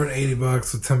 So I offered $80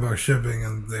 with $10 shipping,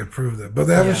 and they approved it. But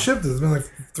they haven't shipped it. It's been like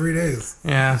 3 days.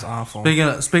 Yeah, It's awful.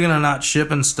 Speaking of not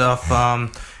shipping stuff,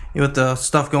 with the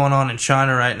stuff going on in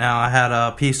China right now, I had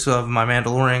a piece of my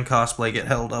Mandalorian cosplay get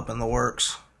held up in the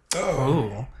works.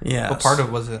 Oh. Yeah. What part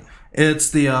of was it? It's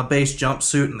the base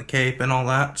jumpsuit and the cape and all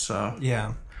that. So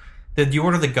Yeah. Did you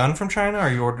order the gun from China, or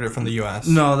you ordered it from the U.S.?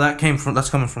 no, that's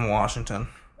coming from Washington.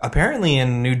 Apparently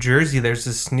in New Jersey, there's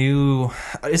this new...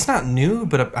 It's not new,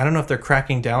 but I don't know if they're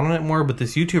cracking down on it more, but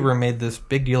this YouTuber made this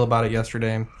big deal about it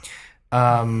yesterday.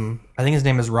 I think his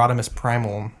name is Rodimus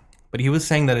Primal, but he was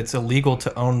saying that it's illegal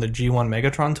to own the G1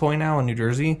 Megatron toy now in New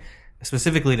Jersey,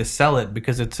 specifically to sell it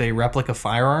because it's a replica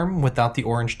firearm without the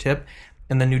orange tip.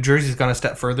 And then New Jersey's gone a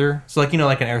step further. So, like, you know,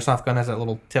 like an airsoft gun has that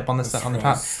little tip on the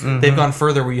top. Mm-hmm. They've gone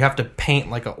further where you have to paint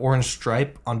like an orange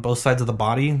stripe on both sides of the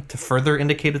body to further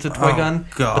indicate it's a toy gun.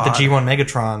 God. But the G1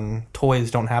 Megatron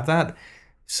toys don't have that.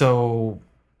 So,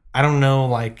 I don't know,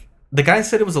 like, the guy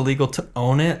said it was illegal to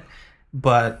own it,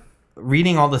 but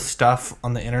reading all the stuff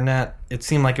on the internet, it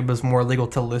seemed like it was more illegal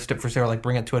to list it for sale, or like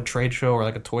bring it to a trade show or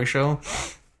like a toy show.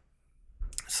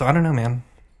 So, I don't know, man.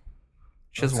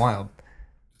 Shit's wild.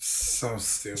 So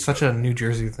stupid. Such a New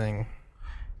Jersey thing.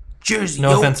 Jersey.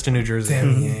 No offense to New Jersey.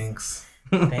 Damn Yanks.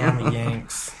 Damn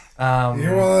Yanks. You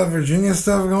hear about all that Virginia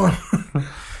stuff going on?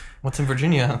 What's in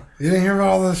Virginia? You didn't hear about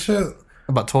all that shit?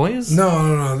 About toys? No.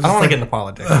 I don't want to get into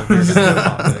politics. We're getting into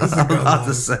politics. I'm about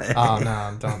to say. Oh,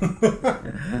 no,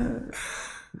 don't.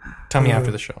 Tell me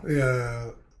after the show. Yeah.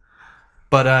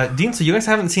 But, Dean, so you guys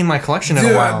haven't seen my collection in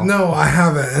Dude, a while. no, I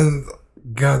haven't. And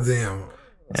goddamn.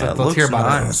 Yeah, Let's hear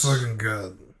about It's looking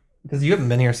good. Because you haven't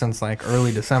been here since, like,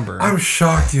 early December. I'm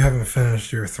shocked you haven't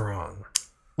finished your Thrawn.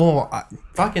 Well,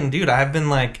 fucking dude, I've been,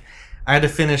 like... I had to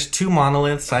finish 2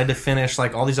 monoliths. I had to finish,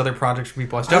 like, all these other projects for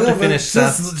people. I still have to finish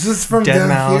Seth's just from Dead down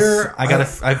Mouse. here,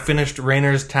 I finished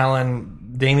Rainer's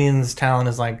Talon. Damien's Talon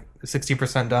is, like,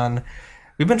 60% done.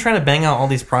 We've been trying to bang out all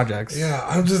these projects. Yeah,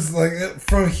 I'm just, like...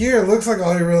 From here, it looks like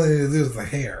all you really need to do is the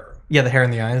hair. Yeah, the hair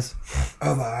and the eyes.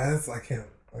 Oh, the eyes? I can't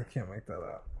make that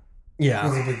up. Yeah.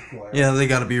 There's a big glare. Yeah, they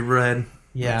got to be red.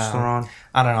 Yeah. Thrawn.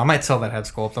 I don't know. I might sell that head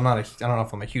sculpt. I don't know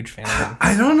if I'm a huge fan of it.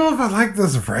 I don't know if I like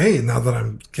this Rey now that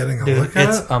I'm getting a look at it.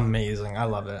 It's amazing. I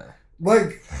love it.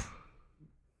 Like,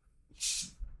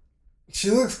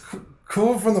 she looks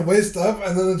cool from the waist up,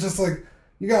 and then it's just like,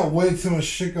 you got way too much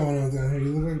shit going on down here.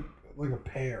 You look like a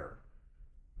pear.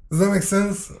 Does that make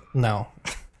sense? No.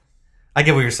 I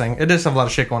get what you're saying. It does have a lot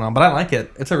of shit going on, but I like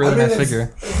it. It's a really nice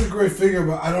figure. It's a great figure,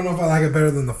 but I don't know if I like it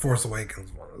better than the Force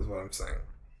Awakens one, is what I'm saying.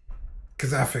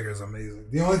 Because that figure is amazing.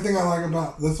 The only thing I like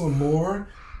about this one more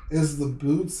is the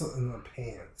boots and the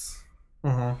pants.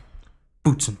 Mm-hmm.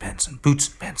 Boots and pants and boots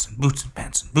and pants and boots and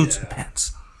pants and boots and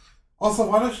pants. Also,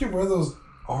 why does she wear those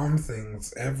arm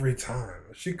things every time?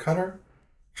 Is she Cutter?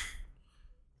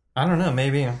 I don't know.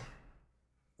 Maybe.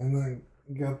 And then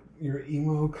you got your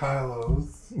emo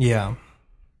Kylos. Yeah.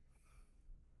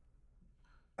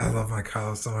 I love my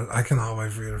Kylo so much. I cannot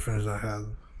wait for you to finish that head.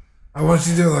 I want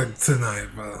you to do it like tonight,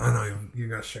 but I know you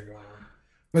got shit going on.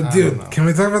 But dude, can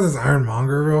we talk about this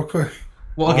Ironmonger real quick?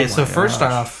 Well, okay. So first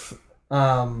off,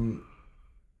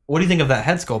 what do you think of that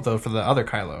head sculpt though for the other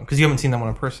Kylo? Because you haven't seen that one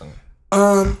in person.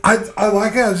 I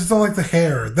like it. I just don't like the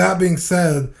hair. That being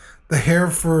said, the hair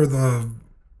for the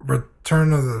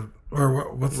Return of the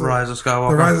what's the Rise of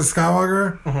Skywalker. The Rise of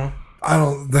Skywalker.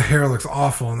 Mm-hmm. The hair looks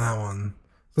awful in that one.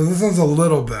 So this one's a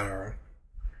little better.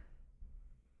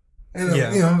 And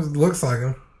it looks like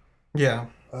him. Yeah.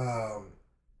 I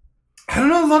don't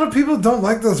know. A lot of people don't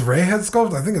like this Rey head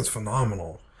sculpt. I think it's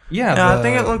phenomenal. Yeah, I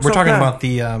think it looks We're talking okay. about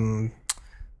the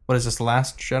what is this? The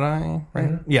Last Jedi, right?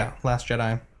 Mm-hmm. Yeah, Last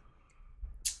Jedi.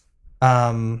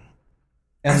 And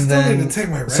I still then need to take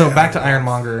my Rey so back out to of this.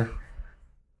 Ironmonger.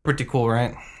 Pretty cool,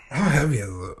 right? How heavy is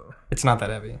it? It's not that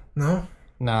heavy. No?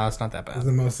 No, it's not that Is bad.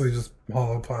 it mostly just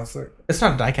hollow plastic? It's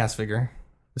not a diecast figure.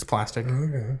 It's plastic.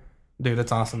 Okay. Dude,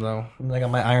 it's awesome though. I got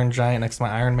my Iron Giant next to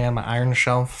my Iron Man, my Iron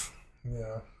Shelf.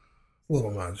 Yeah. A little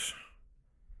much.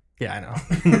 Yeah, I know.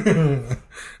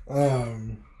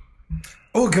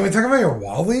 Oh, can we talk about your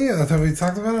Wally? Have we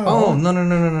talked about it? Oh, no.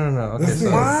 Okay, This so,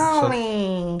 is-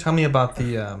 so tell me about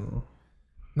the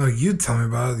No, you tell me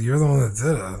about it. You're the one that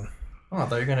did it. Oh, I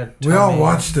thought you were gonna We tell all me.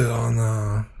 watched it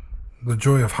on The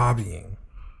Joy of Hobbying.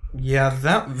 Yeah,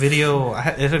 that video,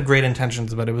 it had great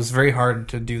intentions, but it was very hard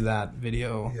to do that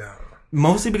video. Yeah.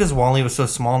 Mostly because Wally was so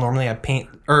small. Normally I paint,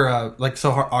 or like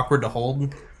so awkward to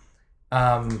hold.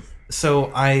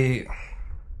 So I've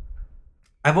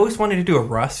always wanted to do a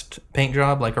rust paint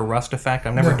job, like a rust effect.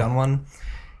 I've never done one.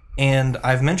 And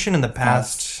I've mentioned in the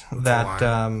past That's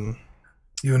that,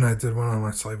 You and I did one on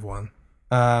my Slave 1.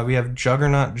 We have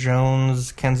Juggernaut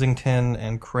Jones, Kensington,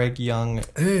 and Craig Young.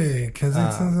 Hey,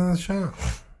 Kensington's in the shop.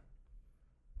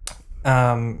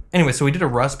 Anyway, so we did a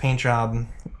rust paint job,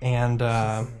 and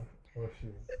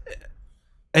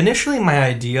initially my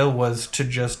idea was to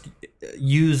just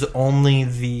use only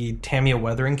the Tamiya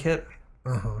weathering kit.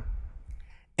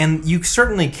 And you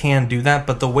certainly can do that,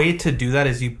 but the way to do that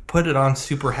is you put it on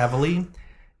super heavily,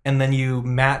 and then you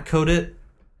matte coat it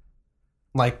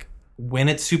like when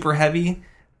it's super heavy,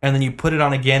 and then you put it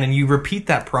on again, and you repeat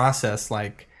that process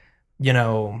like, you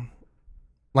know,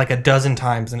 like a dozen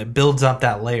times, and it builds up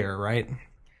that layer, right?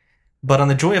 But on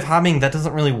the Joy of Hobbying, that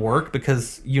doesn't really work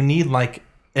because you need like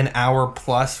an hour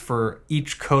plus for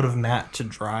each coat of matte to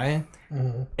dry.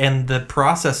 And the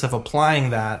process of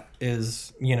applying that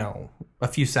is, you know, a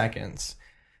few seconds.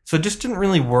 So it just didn't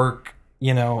really work,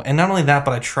 you know. And not only that,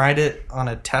 but I tried it on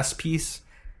a test piece,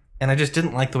 and I just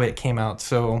didn't like the way it came out.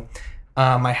 So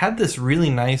I had this really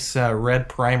nice red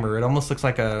primer. It almost looks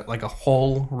like a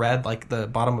whole red, like the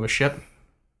bottom of a ship.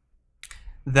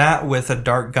 That with a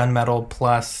dark gunmetal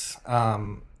plus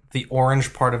the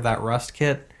orange part of that rust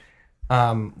kit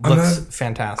looks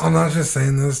fantastic. I'm not just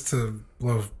saying this to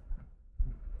blow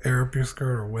air up your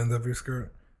skirt or wind up your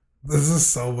skirt. This is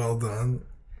so well done.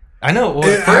 I know. Well,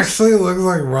 it actually looks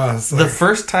like rust. The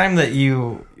first time that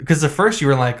you... Because at first you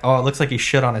were like, oh, it looks like he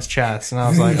shit on his chest. And I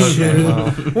was like,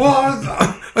 okay,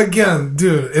 well, again,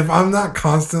 dude, if I'm not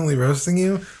constantly roasting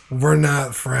you, we're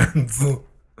not friends.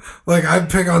 Like, I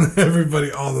pick on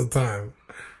everybody all the time.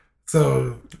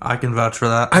 So... I can vouch for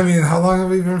that. I mean, how long have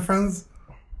we been friends?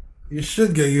 You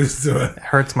should get used to it. It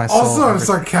hurts my soul. Also, I'm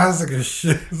sarcastic as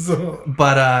shit. So.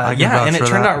 But, yeah, and it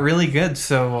turned out really good.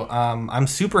 So, I'm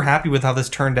super happy with how this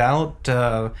turned out.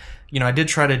 You know, I did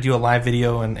try to do a live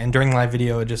video, and during live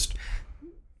video, it just...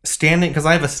 Standing... Because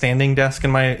I have a standing desk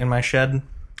in my shed,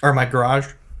 or my garage.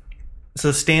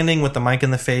 So standing with the mic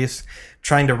in the face,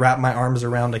 trying to wrap my arms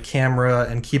around a camera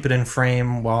and keep it in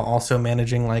frame while also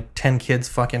managing like 10 kids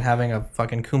fucking having a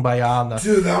fucking kumbaya.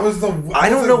 Dude, that was the... I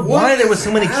don't know why there was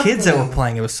so many kids that were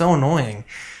playing. It was so annoying.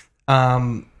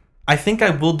 I think I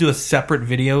will do a separate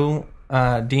video.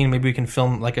 Dean, maybe we can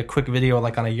film like a quick video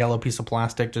like on a yellow piece of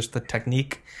plastic, just the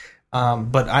technique.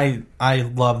 But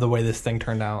I love the way this thing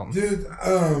turned out. Dude,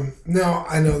 now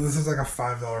I know this is like a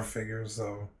 $5 figure,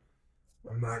 so...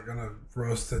 I'm not going to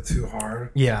roast it too hard.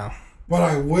 Yeah. But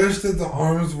I wish that the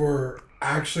arms were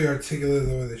actually articulated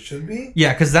the way they should be.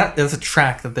 Yeah, because there's a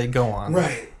track that they go on.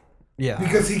 Right. Yeah.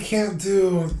 Because he can't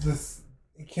do this.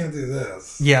 He can't do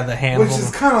this. Yeah, the handle. Which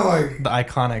is kind of like... The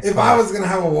iconic. If I was going to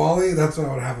have a Wally, that's what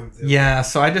I would have him do. Yeah,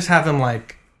 so I just have him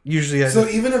like... Usually So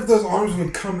even if those arms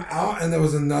would come out and there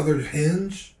was another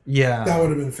hinge... Yeah. That would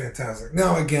have been fantastic.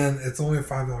 Now, again, it's only a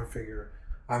 $5 figure.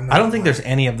 I don't think there's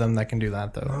any of them that can do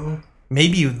that, though. No?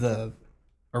 Maybe the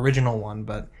original one,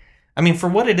 but I mean, for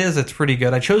what it is, it's pretty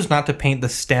good. I chose not to paint the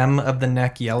stem of the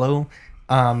neck yellow.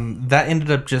 That ended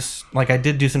up just like I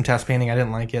did do some test painting. I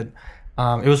didn't like it.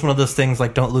 It was one of those things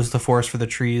like don't lose the forest for the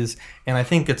trees, and I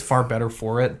think it's far better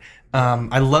for it.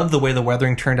 I love the way the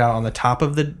weathering turned out on the top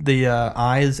of the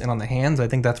eyes and on the hands. I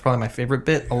think that's probably my favorite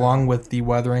bit, along with the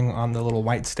weathering on the little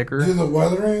white sticker. Do the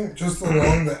weathering just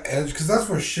along the edge, because that's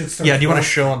where shit starts. Yeah, do you want to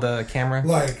show on the camera?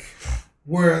 Like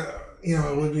where. You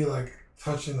know, it would be like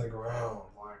touching the ground.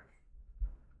 Like,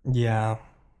 yeah,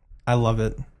 I love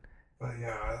it. But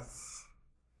yeah,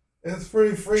 it's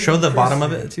pretty freaking. Show the bottom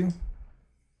of it too.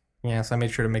 Yeah, so I made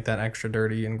sure to make that extra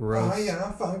dirty and gross. Oh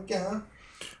yeah, fuck yeah.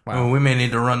 Wow. Oh, we may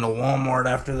need to run to Walmart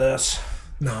after this.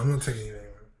 No, I'm not taking you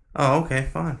anywhere. Oh, okay,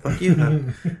 fine. Fuck you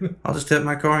then. I'll just tip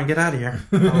my car and get out of here.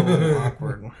 Oh,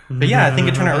 awkward. But yeah, I think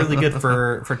it turned out really good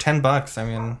for $10. I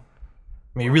mean,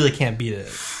 you really can't beat it.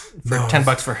 For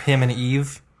 $10 for him and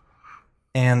Eve,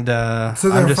 and so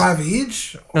they're $5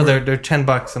 each. No, they're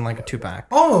 $10 in like a 2-pack.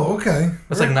 Oh, okay.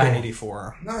 It's like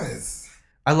 $9.84. Nice.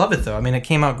 I love it though. I mean, it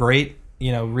came out great.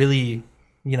 You know, really.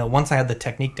 You know, once I had the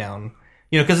technique down.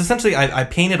 You know, because essentially I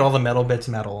painted all the metal bits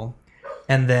metal,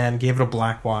 and then gave it a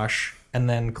black wash, and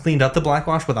then cleaned up the black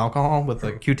wash with alcohol with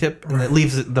a Q-tip, and it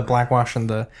leaves the black wash in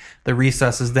the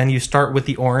recesses. Then you start with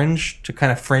the orange to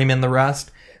kind of frame in the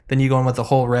rust. Then you go in with the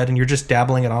whole red, and you're just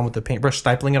dabbling it on with the paintbrush,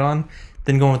 stipling it on.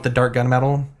 Then going with the dark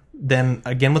gunmetal. Then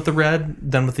again with the red.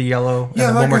 Then with the yellow. Yeah,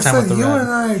 and then like one more I time said, with the you red. and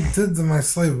I did My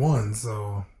Slave 1,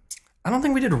 so... I don't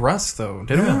think we did rust, though.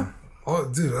 Did we?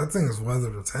 Oh, dude, that thing is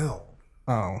weathered as hell.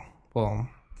 Oh, well...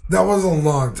 That was a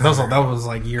long time ago. That was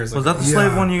like years ago. Was that the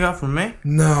Slave one you got from me?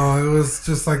 No, it was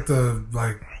just like the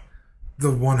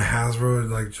one Hasbro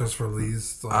like just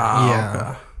released. Like,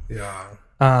 yeah. Okay.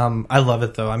 Yeah. I love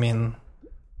it, though. I mean,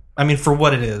 for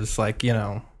what it is, like, you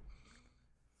know...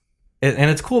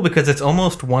 And it's cool because it's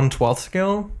almost 1/12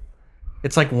 scale.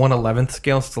 It's like 1/11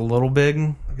 scale. So it's a little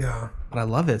big. Yeah. But I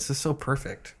love it. It's just so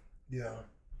perfect. Yeah.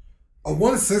 A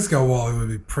 1/6 scale Wally would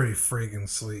be pretty freaking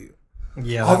sweet.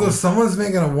 Yeah. Although someone's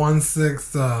making a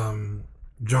 1/6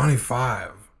 Johnny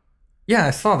 5. Yeah,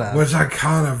 I saw that. Which I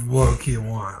kind of low key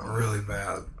want really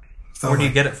bad. So Where do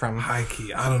you get it from? High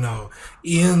key. I don't know.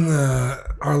 Ian,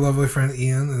 our lovely friend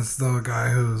Ian, is the guy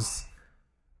who's.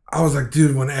 I was like,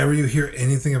 dude, whenever you hear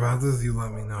anything about this, you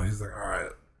let me know. He's like, all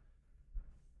right.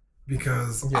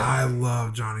 Because I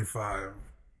love Johnny 5.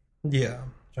 Yeah.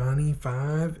 Johnny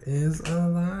 5 is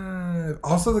alive.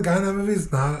 Also, the guy in that movie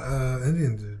is not an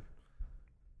Indian dude.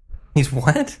 He's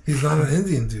what? He's not an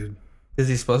Indian dude. Is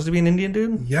he supposed to be an Indian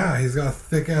dude? Yeah, he's got a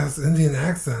thick ass Indian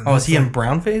accent. Oh, is he in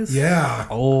brownface? Yeah.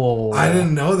 Oh. I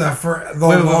didn't know that for the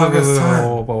longest time.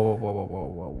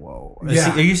 Whoa.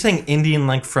 Yeah. Are you saying Indian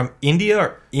like from India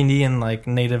or Indian like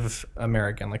Native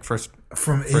American? Like first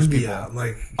India. people?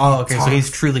 Like. Oh, okay. So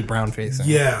he's truly brown facing.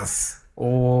 Yes.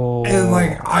 Oh. And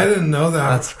like, I didn't know that.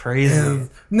 That's crazy. And,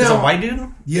 he's a white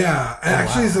dude? Yeah. And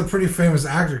actually, he's a pretty famous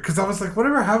actor. Because I was like,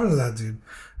 whatever happened to that dude?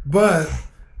 But.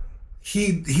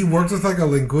 He worked with like a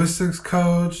linguistics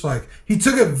coach. Like he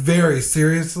took it very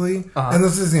seriously, and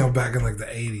this is back in like the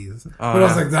 80s. But I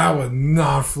was like, that would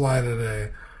not fly today.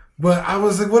 But I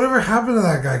was like, whatever happened to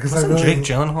that guy? Because wasn't Jake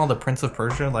Gyllenhaal the Prince of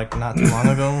Persia like not too long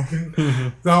ago?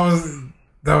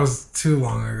 that was too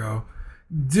long ago.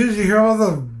 Did you hear all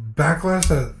the backlash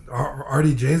that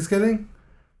RDJ's getting?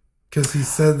 Because he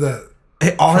said that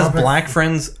all his black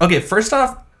friends. Okay, first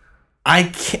off.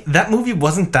 That movie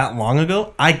wasn't that long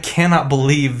ago. I cannot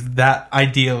believe that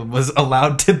idea was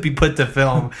allowed to be put to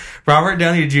film. Robert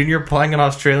Downey Jr. playing an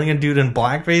Australian dude in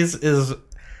blackface is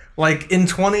like in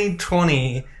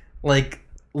 2020, like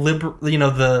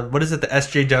what is it? The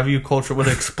SJW culture would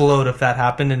explode if that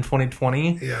happened in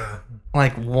 2020. Yeah.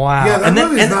 Like wow. Yeah, that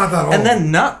movie's not that old. And then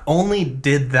not only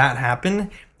did that happen,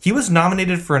 he was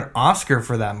nominated for an Oscar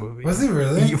for that movie. Was he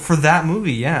really? For that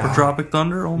movie, yeah. For Tropic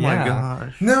Thunder? Oh my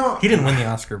gosh. No. He didn't win the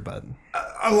Oscar, but...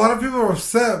 A lot of people are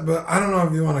upset, but I don't know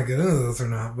if you want to get into this or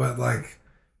not, but like,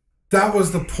 that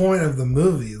was the point of the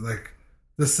movie. Like,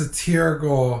 the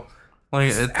satirical...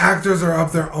 Like actors are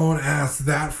up their own ass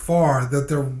that far that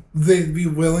they'd be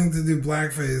willing to do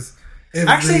blackface.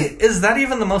 Actually, is that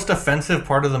even the most offensive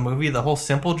part of the movie? The whole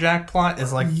Simple Jack plot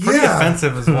is like pretty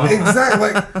offensive as well.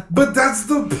 Exactly. But that's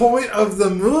the point of the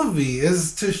movie,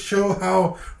 is to show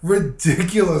how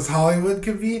ridiculous Hollywood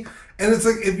can be. And it's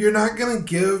like, if you're not going to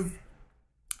give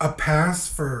a pass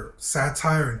for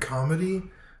satire and comedy,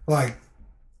 like,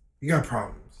 you got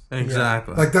problems.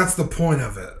 Exactly. Like, that's the point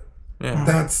of it. Yeah.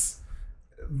 That's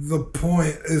the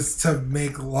point, is to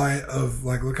make light of,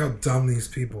 like, look how dumb these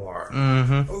people are.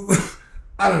 Mm-hmm.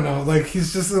 I don't know. Like,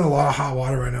 he's just in a lot of hot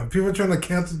water right now. People are trying to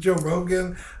cancel Joe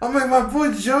Rogan. I'm like, my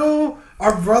boy Joe,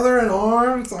 our brother in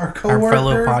arms, our coworker, our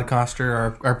fellow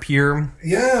podcaster, our peer.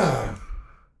 Yeah.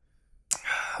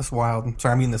 That's wild.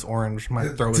 Sorry, I'm eating this orange. My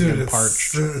throat is getting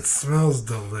parched. It smells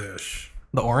delish.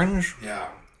 The orange? Yeah.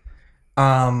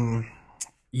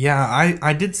 Yeah,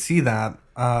 I did see that.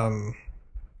 I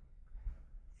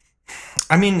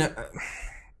mean,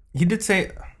 he did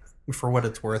say, for what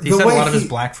it's worth, he said a lot of his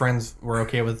black friends were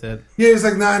okay with it. Yeah, he's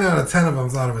like 9 out of 10 of them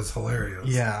thought it was hilarious.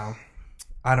 Yeah.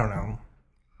 I don't know.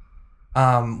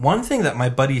 One thing that my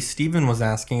buddy Steven was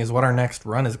asking is what our next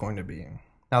run is going to be.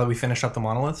 Now that we finish up the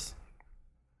monoliths.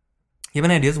 You have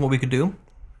any ideas of what we could do?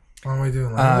 What are we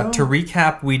doing, Lando? To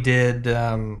recap, we did...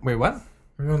 wait, what?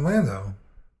 We're doing Lando.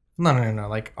 No.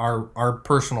 Like our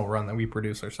personal run that we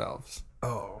produce ourselves.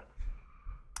 Oh.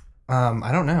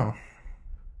 I don't know.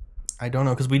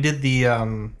 Because we did the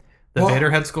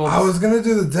Vader head sculpt. I was going to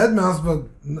do the Dead Mouse, but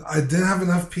I didn't have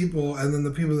enough people, and then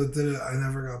the people that did it, I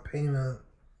never got payment.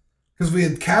 Because we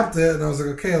had capped it, and I was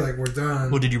like, okay, like, we're done.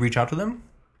 Well, did you reach out to them?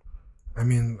 I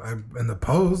mean, in the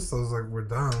post, I was like, we're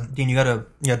done. Dean, you gotta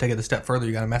take it a step further.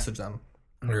 You gotta message them.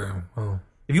 Yeah. Oh.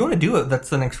 If you want to do it, that's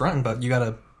the next run. But we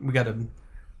gotta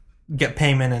get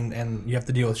payment, and you have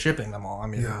to deal with shipping them all. I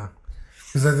mean, yeah.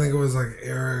 Because I think it was like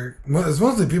Eric. It's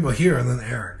mostly people here, and then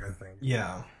Eric, I think.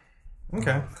 Yeah.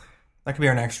 Okay. That could be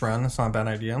our next run. That's not a bad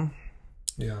idea.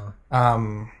 Yeah.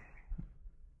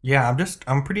 Yeah,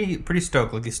 I'm pretty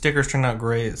stoked. Like, these stickers turned out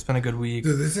great. It's been a good week.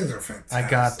 Dude, these things are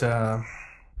fantastic.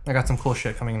 I got some cool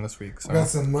shit coming in this week. So. I got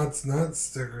some Mutts Nuts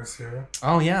stickers here.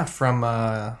 Oh yeah, from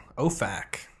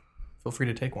OFAC. Feel free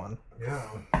to take one. Yeah.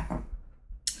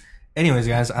 Anyways,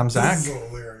 guys, I'm Zach. This is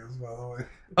hilarious, by the way.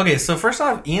 Okay, so first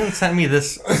off, Ian sent me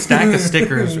this stack of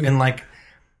stickers in like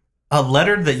a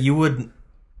letter that you would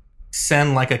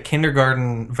send like a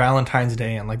kindergarten Valentine's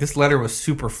Day in. Like, this letter was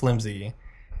super flimsy.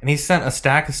 and he sent a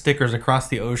stack of stickers across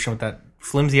the ocean with that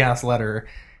flimsy ass letter,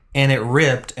 and it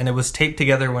ripped, and it was taped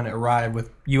together when it arrived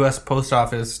with U.S. Post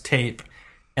Office tape.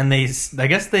 And I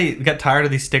guess they got tired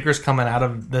of these stickers coming out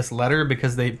of this letter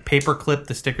because they paper clipped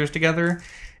the stickers together,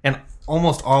 and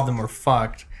almost all of them were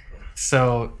fucked.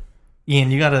 So, Ian,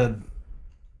 you gotta,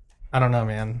 I don't know,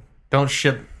 man. Don't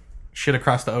ship shit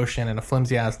across the ocean in a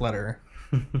flimsy ass letter.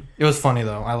 It was funny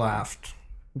though. I laughed.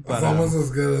 But, it's almost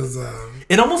as good as.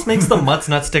 It almost makes the Mutts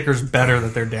Nut stickers better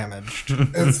that they're damaged.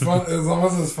 It's fun. It's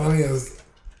almost as funny as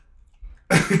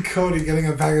Cody getting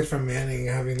a package from Manning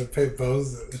and having to pay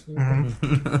postage.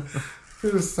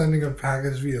 You're just sending a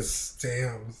package via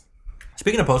stamps.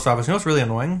 Speaking of post office, you know what's really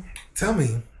annoying? Tell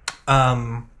me.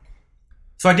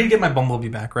 So I did get my Bumblebee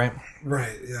back, right?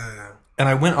 Right. Yeah. And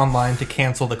I went online to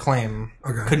cancel the claim.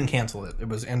 Okay. Couldn't cancel it. It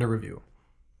was under review.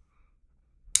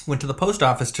 Went to the post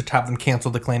office to have them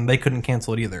cancel the claim. They couldn't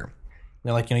cancel it either.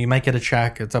 They're like, you might get a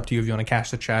check. It's up to you if you want to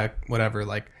cash the check, whatever.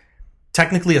 Like,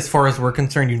 technically, as far as we're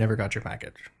concerned, you never got your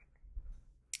package.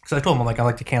 So I told them, I'd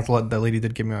like to cancel it. The lady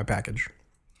did give me my package.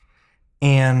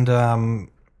 And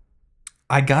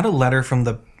I got a letter from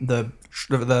the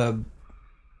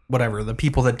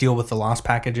people that deal with the lost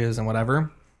packages and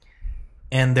whatever.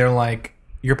 And they're like,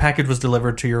 your package was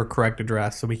delivered to your correct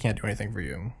address, so we can't do anything for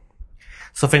you.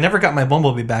 So if I never got my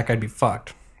Bumblebee back, I'd be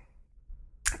fucked.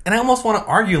 And I almost want to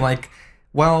argue like,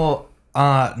 well,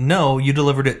 no, you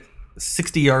delivered it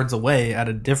 60 yards away at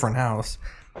a different house.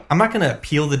 I'm not going to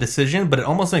appeal the decision, but it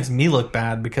almost makes me look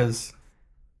bad because,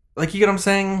 like, you get what I'm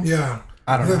saying? Yeah.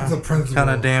 I don't know. That's the principle. Kind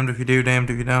of damned if you do, damned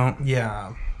if you don't.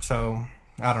 Yeah. So,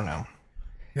 I don't know.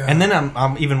 Yeah. And then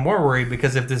I'm even more worried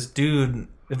because if this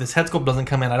head sculpt doesn't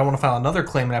come in, I don't want to file another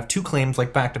claim and have two claims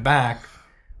like back to back.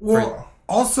 Well,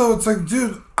 also, it's like,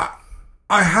 dude,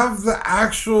 I have the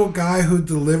actual guy who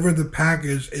delivered the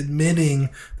package admitting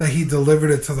that he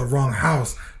delivered it to the wrong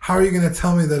house. How are you going to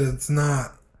tell me that it's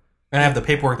not? And I have the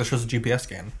paperwork that shows the GPS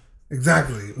scan.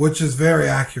 Exactly, which is very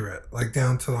accurate, like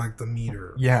down to like the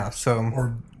meter. Yeah, so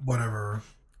or whatever.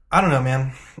 I don't know,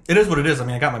 man. It is what it is. I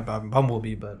mean, I got my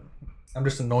Bumblebee, but I'm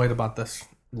just annoyed about this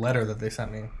letter that they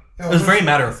sent me. Yeah, it was very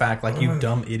matter of fact, like, you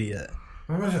dumb idiot.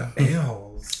 What a bunch of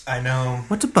a-holes. I know.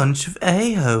 What a bunch of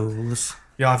a-holes.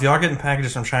 Y'all, if y'all are getting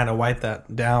packages from China, wipe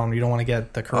that down. You don't want to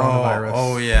get the coronavirus.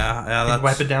 Oh yeah. Did you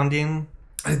wipe it down, Dean?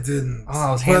 I didn't. Oh,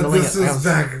 I was handling but this is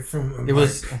back from. It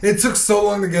was. It took so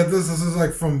long to get this. This is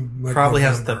like from. Like, probably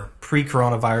November. has the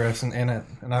pre-coronavirus in it,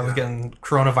 and I was getting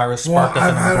coronavirus Well, sparked up I've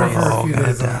in had my it for a brain. few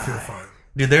days. I feel fine.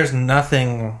 Dude, there's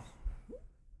nothing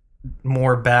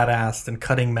more badass than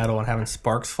cutting metal and having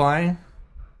sparks fly.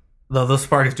 Though those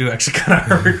sparks do actually kind of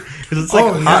hurt because it's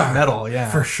like hot metal,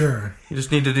 yeah, for sure. You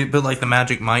just need to put like the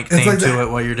Magic Mike theme like to it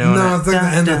while you're doing it. No, it's like the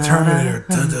end of Terminator.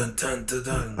 Dun dun dun dun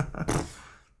dun.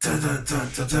 Dun dun dun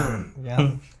dun dun.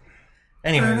 Yeah.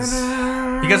 Anyways,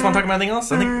 you guys want to talk about anything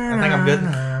else? I think I'm good.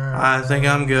 I think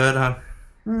I'm good.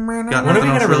 When are we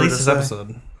going to release this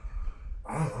episode?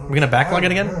 We're going to backlog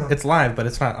it again? It's live, but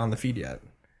it's not on the feed yet.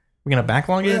 We're going to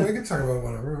backlog it? Yeah, we can talk about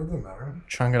whatever. It doesn't matter.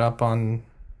 Chunk it up on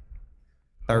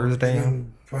Thursday. We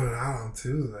can put it out on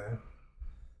Tuesday.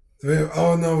 Do we have,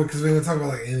 oh, no, because we're going to talk about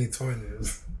like any toy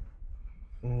news.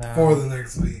 No. For the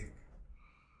next week.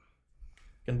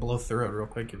 You can blow through it real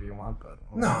quick if you want, but...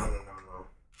 No.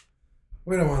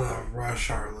 We don't want to rush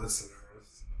our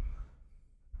listeners.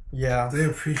 Yeah. They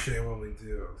appreciate what we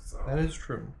do. So. That is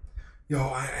true. Yo,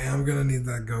 I am going to need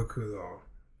that Goku, though.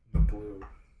 The blue.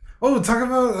 Oh, talk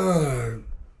about...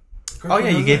 oh, yeah,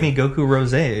 you gave me Goku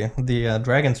Rose, the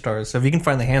Dragon Stars. So if you can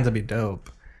find the hands, that'd be dope.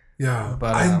 Yeah.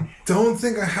 But I don't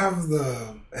think I have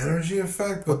the energy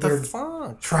effect, but they're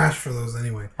trash for those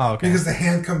anyway. Oh, okay. Because the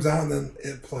hand comes out and then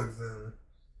it plugs in.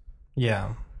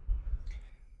 Yeah.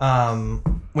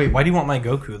 Wait, why do you want my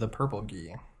Goku, the purple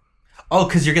gi? Oh,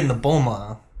 because you're getting the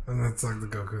Bulma. And that's like the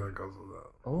Goku that goes with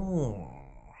that. Oh.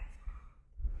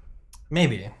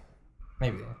 Maybe.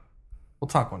 We'll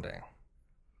talk one day.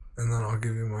 And then I'll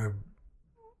give you my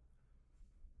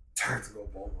tactical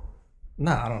Bulma.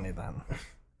 No, I don't need that.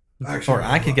 Actually, or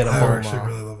I could get a I Bulma. actually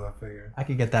really love that figure. I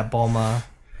could get that Bulma.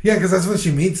 Yeah, because that's when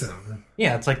she meets him.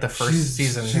 Yeah, it's like the first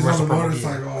season. She's on the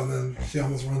motorcycle and then she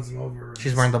almost runs him over.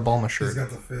 She's wearing the Bulma shirt. She's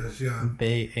got the fish, yeah.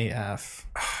 Bay AF.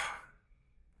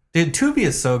 Dude, Tubi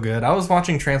is so good. I was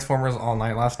watching Transformers all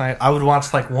night last night. I would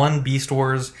watch like one Beast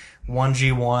Wars, one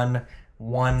G1,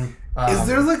 one... is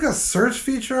there like a search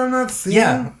feature on that scene?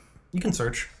 Yeah, you can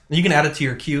search. You can add it to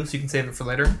your queue so you can save it for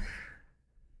later.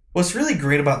 What's really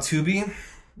great about Tubi...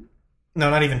 No,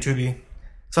 not even Tubi.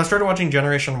 So I started watching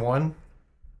Generation 1.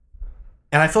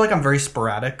 And I feel like I'm very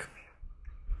sporadic.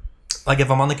 Like,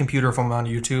 if I'm on the computer, if I'm on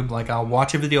YouTube, like, I'll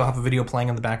watch a video, I'll have a video playing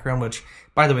in the background, which,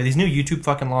 by the way, these new YouTube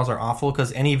fucking laws are awful,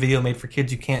 because any video made for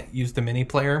kids, you can't use the mini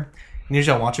player. And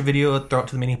usually I'll watch a video, throw it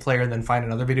to the mini player, and then find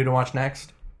another video to watch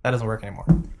next. That doesn't work anymore.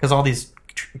 Because all these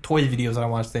toy videos that I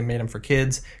watch, they made them for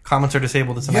kids. Comments are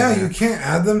disabled. It's yeah, you can't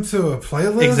add them to a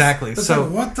playlist? Exactly. It's so,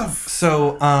 like, what the...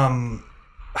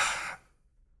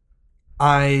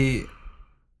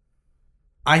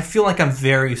 I feel like I'm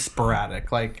very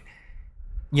sporadic. Like,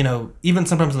 you know, even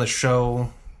sometimes in the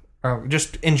show, or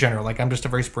just in general, like, I'm just a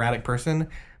very sporadic person.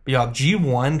 But y'all,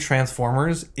 G1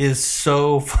 Transformers is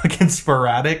so fucking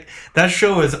sporadic. That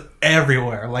show is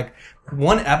everywhere. Like,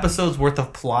 one episode's worth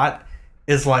of plot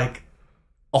is like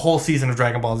a whole season of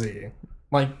Dragon Ball Z.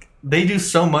 Like, they do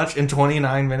so much in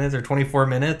 29 minutes or 24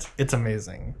 minutes. It's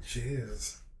amazing.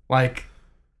 Jeez. Like,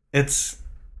 it's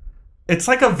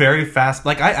like a very fast...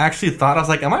 Like, I actually thought, I was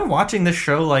like, am I watching this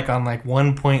show, like, on, like,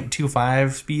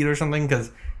 1.25 speed or something?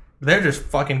 Because they're just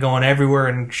fucking going everywhere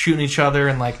and shooting each other.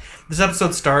 And, like, this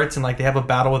episode starts and, like, they have a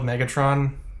battle with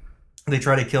Megatron. They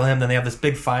try to kill him. Then they have this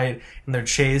big fight and they're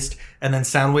chased. And then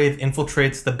Soundwave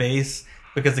infiltrates the base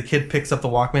because the kid picks up the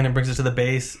Walkman and brings it to the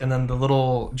base. And then the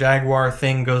little Jaguar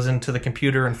thing goes into the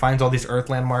computer and finds all these Earth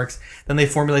landmarks. Then they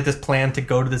formulate this plan to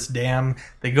go to this dam.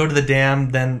 They go to the dam.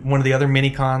 Then one of the other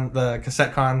the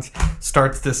cassette cons,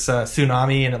 starts this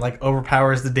tsunami, and it like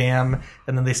overpowers the dam.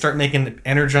 And then they start making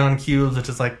energon cubes, which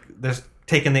is like there's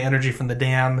taking the energy from the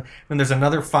dam. Then there's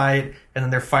another fight, and then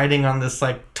they're fighting on this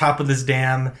like top of this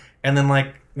dam. And then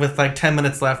like with like 10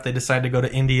 minutes left, they decide to go to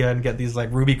India and get these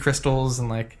like ruby crystals and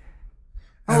like.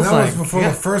 And that was before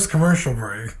the first commercial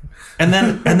break. And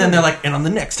then they're like, and on the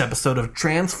next episode of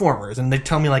Transformers, and they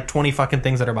tell me like 20 fucking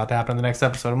things that are about to happen in the next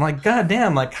episode. I'm like, God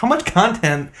damn, like how much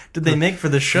content did they make for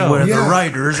this show? Where the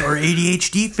writers are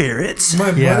ADHD ferrets.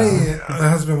 My buddy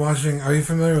has been watching. Are you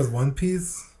familiar with One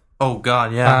Piece? Oh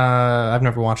God, yeah. I've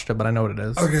never watched it, but I know what it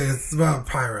is. Okay, it's about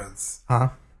pirates. Huh?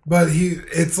 But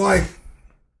it's like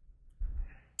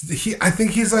I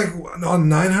think he's like on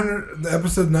 900,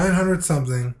 episode 900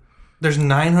 something. There's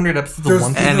 900 episodes of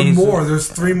One Piece. There's even more. There's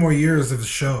 3 more years of the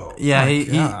show.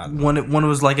 Yeah, when it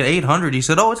was like at 800, he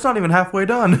said, "Oh, it's not even halfway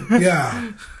done."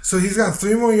 Yeah, so he's got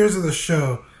 3 more years of the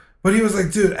show. But he was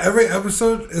like, dude, every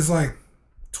episode is like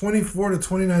 24 to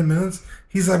 29 minutes.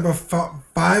 He's like, but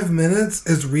 5 minutes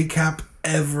is recap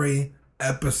every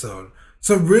episode.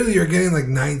 So really, you're getting like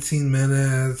 19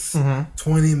 minutes,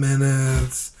 20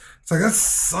 minutes. It's like, that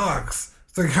sucks.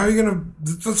 It's like, how are you going to...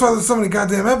 That's why there's so many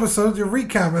goddamn episodes. You're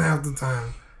recapping half the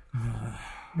time.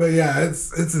 But yeah,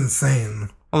 it's insane.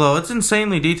 Although, it's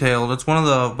insanely detailed. It's one of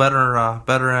the better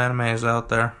animes out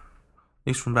there. At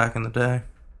least from back in the day.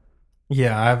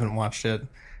 Yeah, I haven't watched it.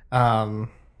 Yeah,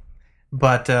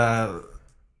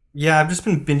 I've just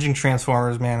been binging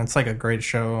Transformers, man. It's like a great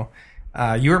show.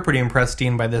 You were pretty impressed,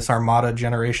 Dean, by this Armada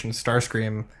Generation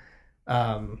Starscream.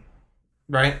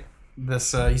 Right?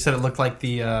 This you said it looked like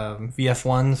the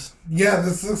VF1s. Yeah,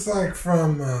 this looks like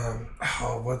from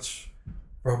what's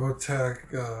Robotech?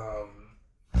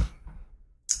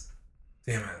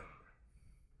 Damn it!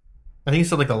 I think you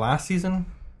said like the last season.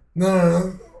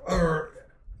 No.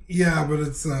 Yeah, but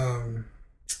it's it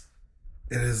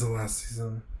is the last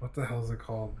season. What the hell is it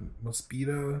called?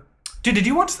 Mosquito. Dude, did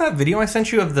you watch that video I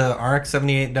sent you of the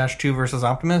RX-78-2 versus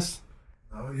Optimus?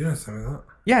 No, you didn't send me that.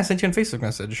 Yeah, I sent you a Facebook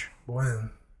message.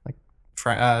 When? 2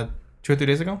 or 3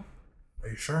 days ago. Are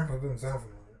you sure? That doesn't sound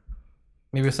familiar.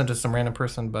 Maybe I sent it to some random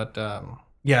person, but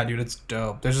yeah, dude, it's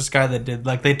dope. There's this guy that did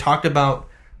like they talked about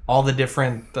all the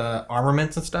different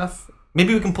armaments and stuff.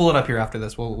 Maybe we can pull it up here after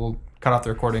this. We'll cut off the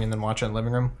recording and then watch it in the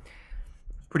living room.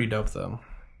 Pretty dope though.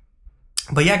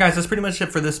 But yeah, guys, that's pretty much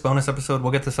it for this bonus episode.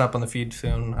 We'll get this up on the feed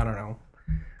soon. I don't know.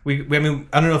 I mean,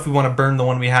 I don't know if we want to burn the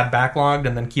one we had backlogged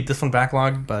and then keep this one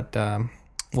backlogged, but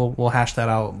we'll hash that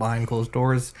out behind closed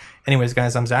doors. Anyways,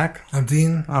 guys, I'm Zach. I'm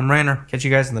Dean. I'm Rainer. Catch you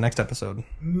guys in the next episode.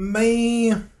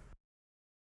 Bye.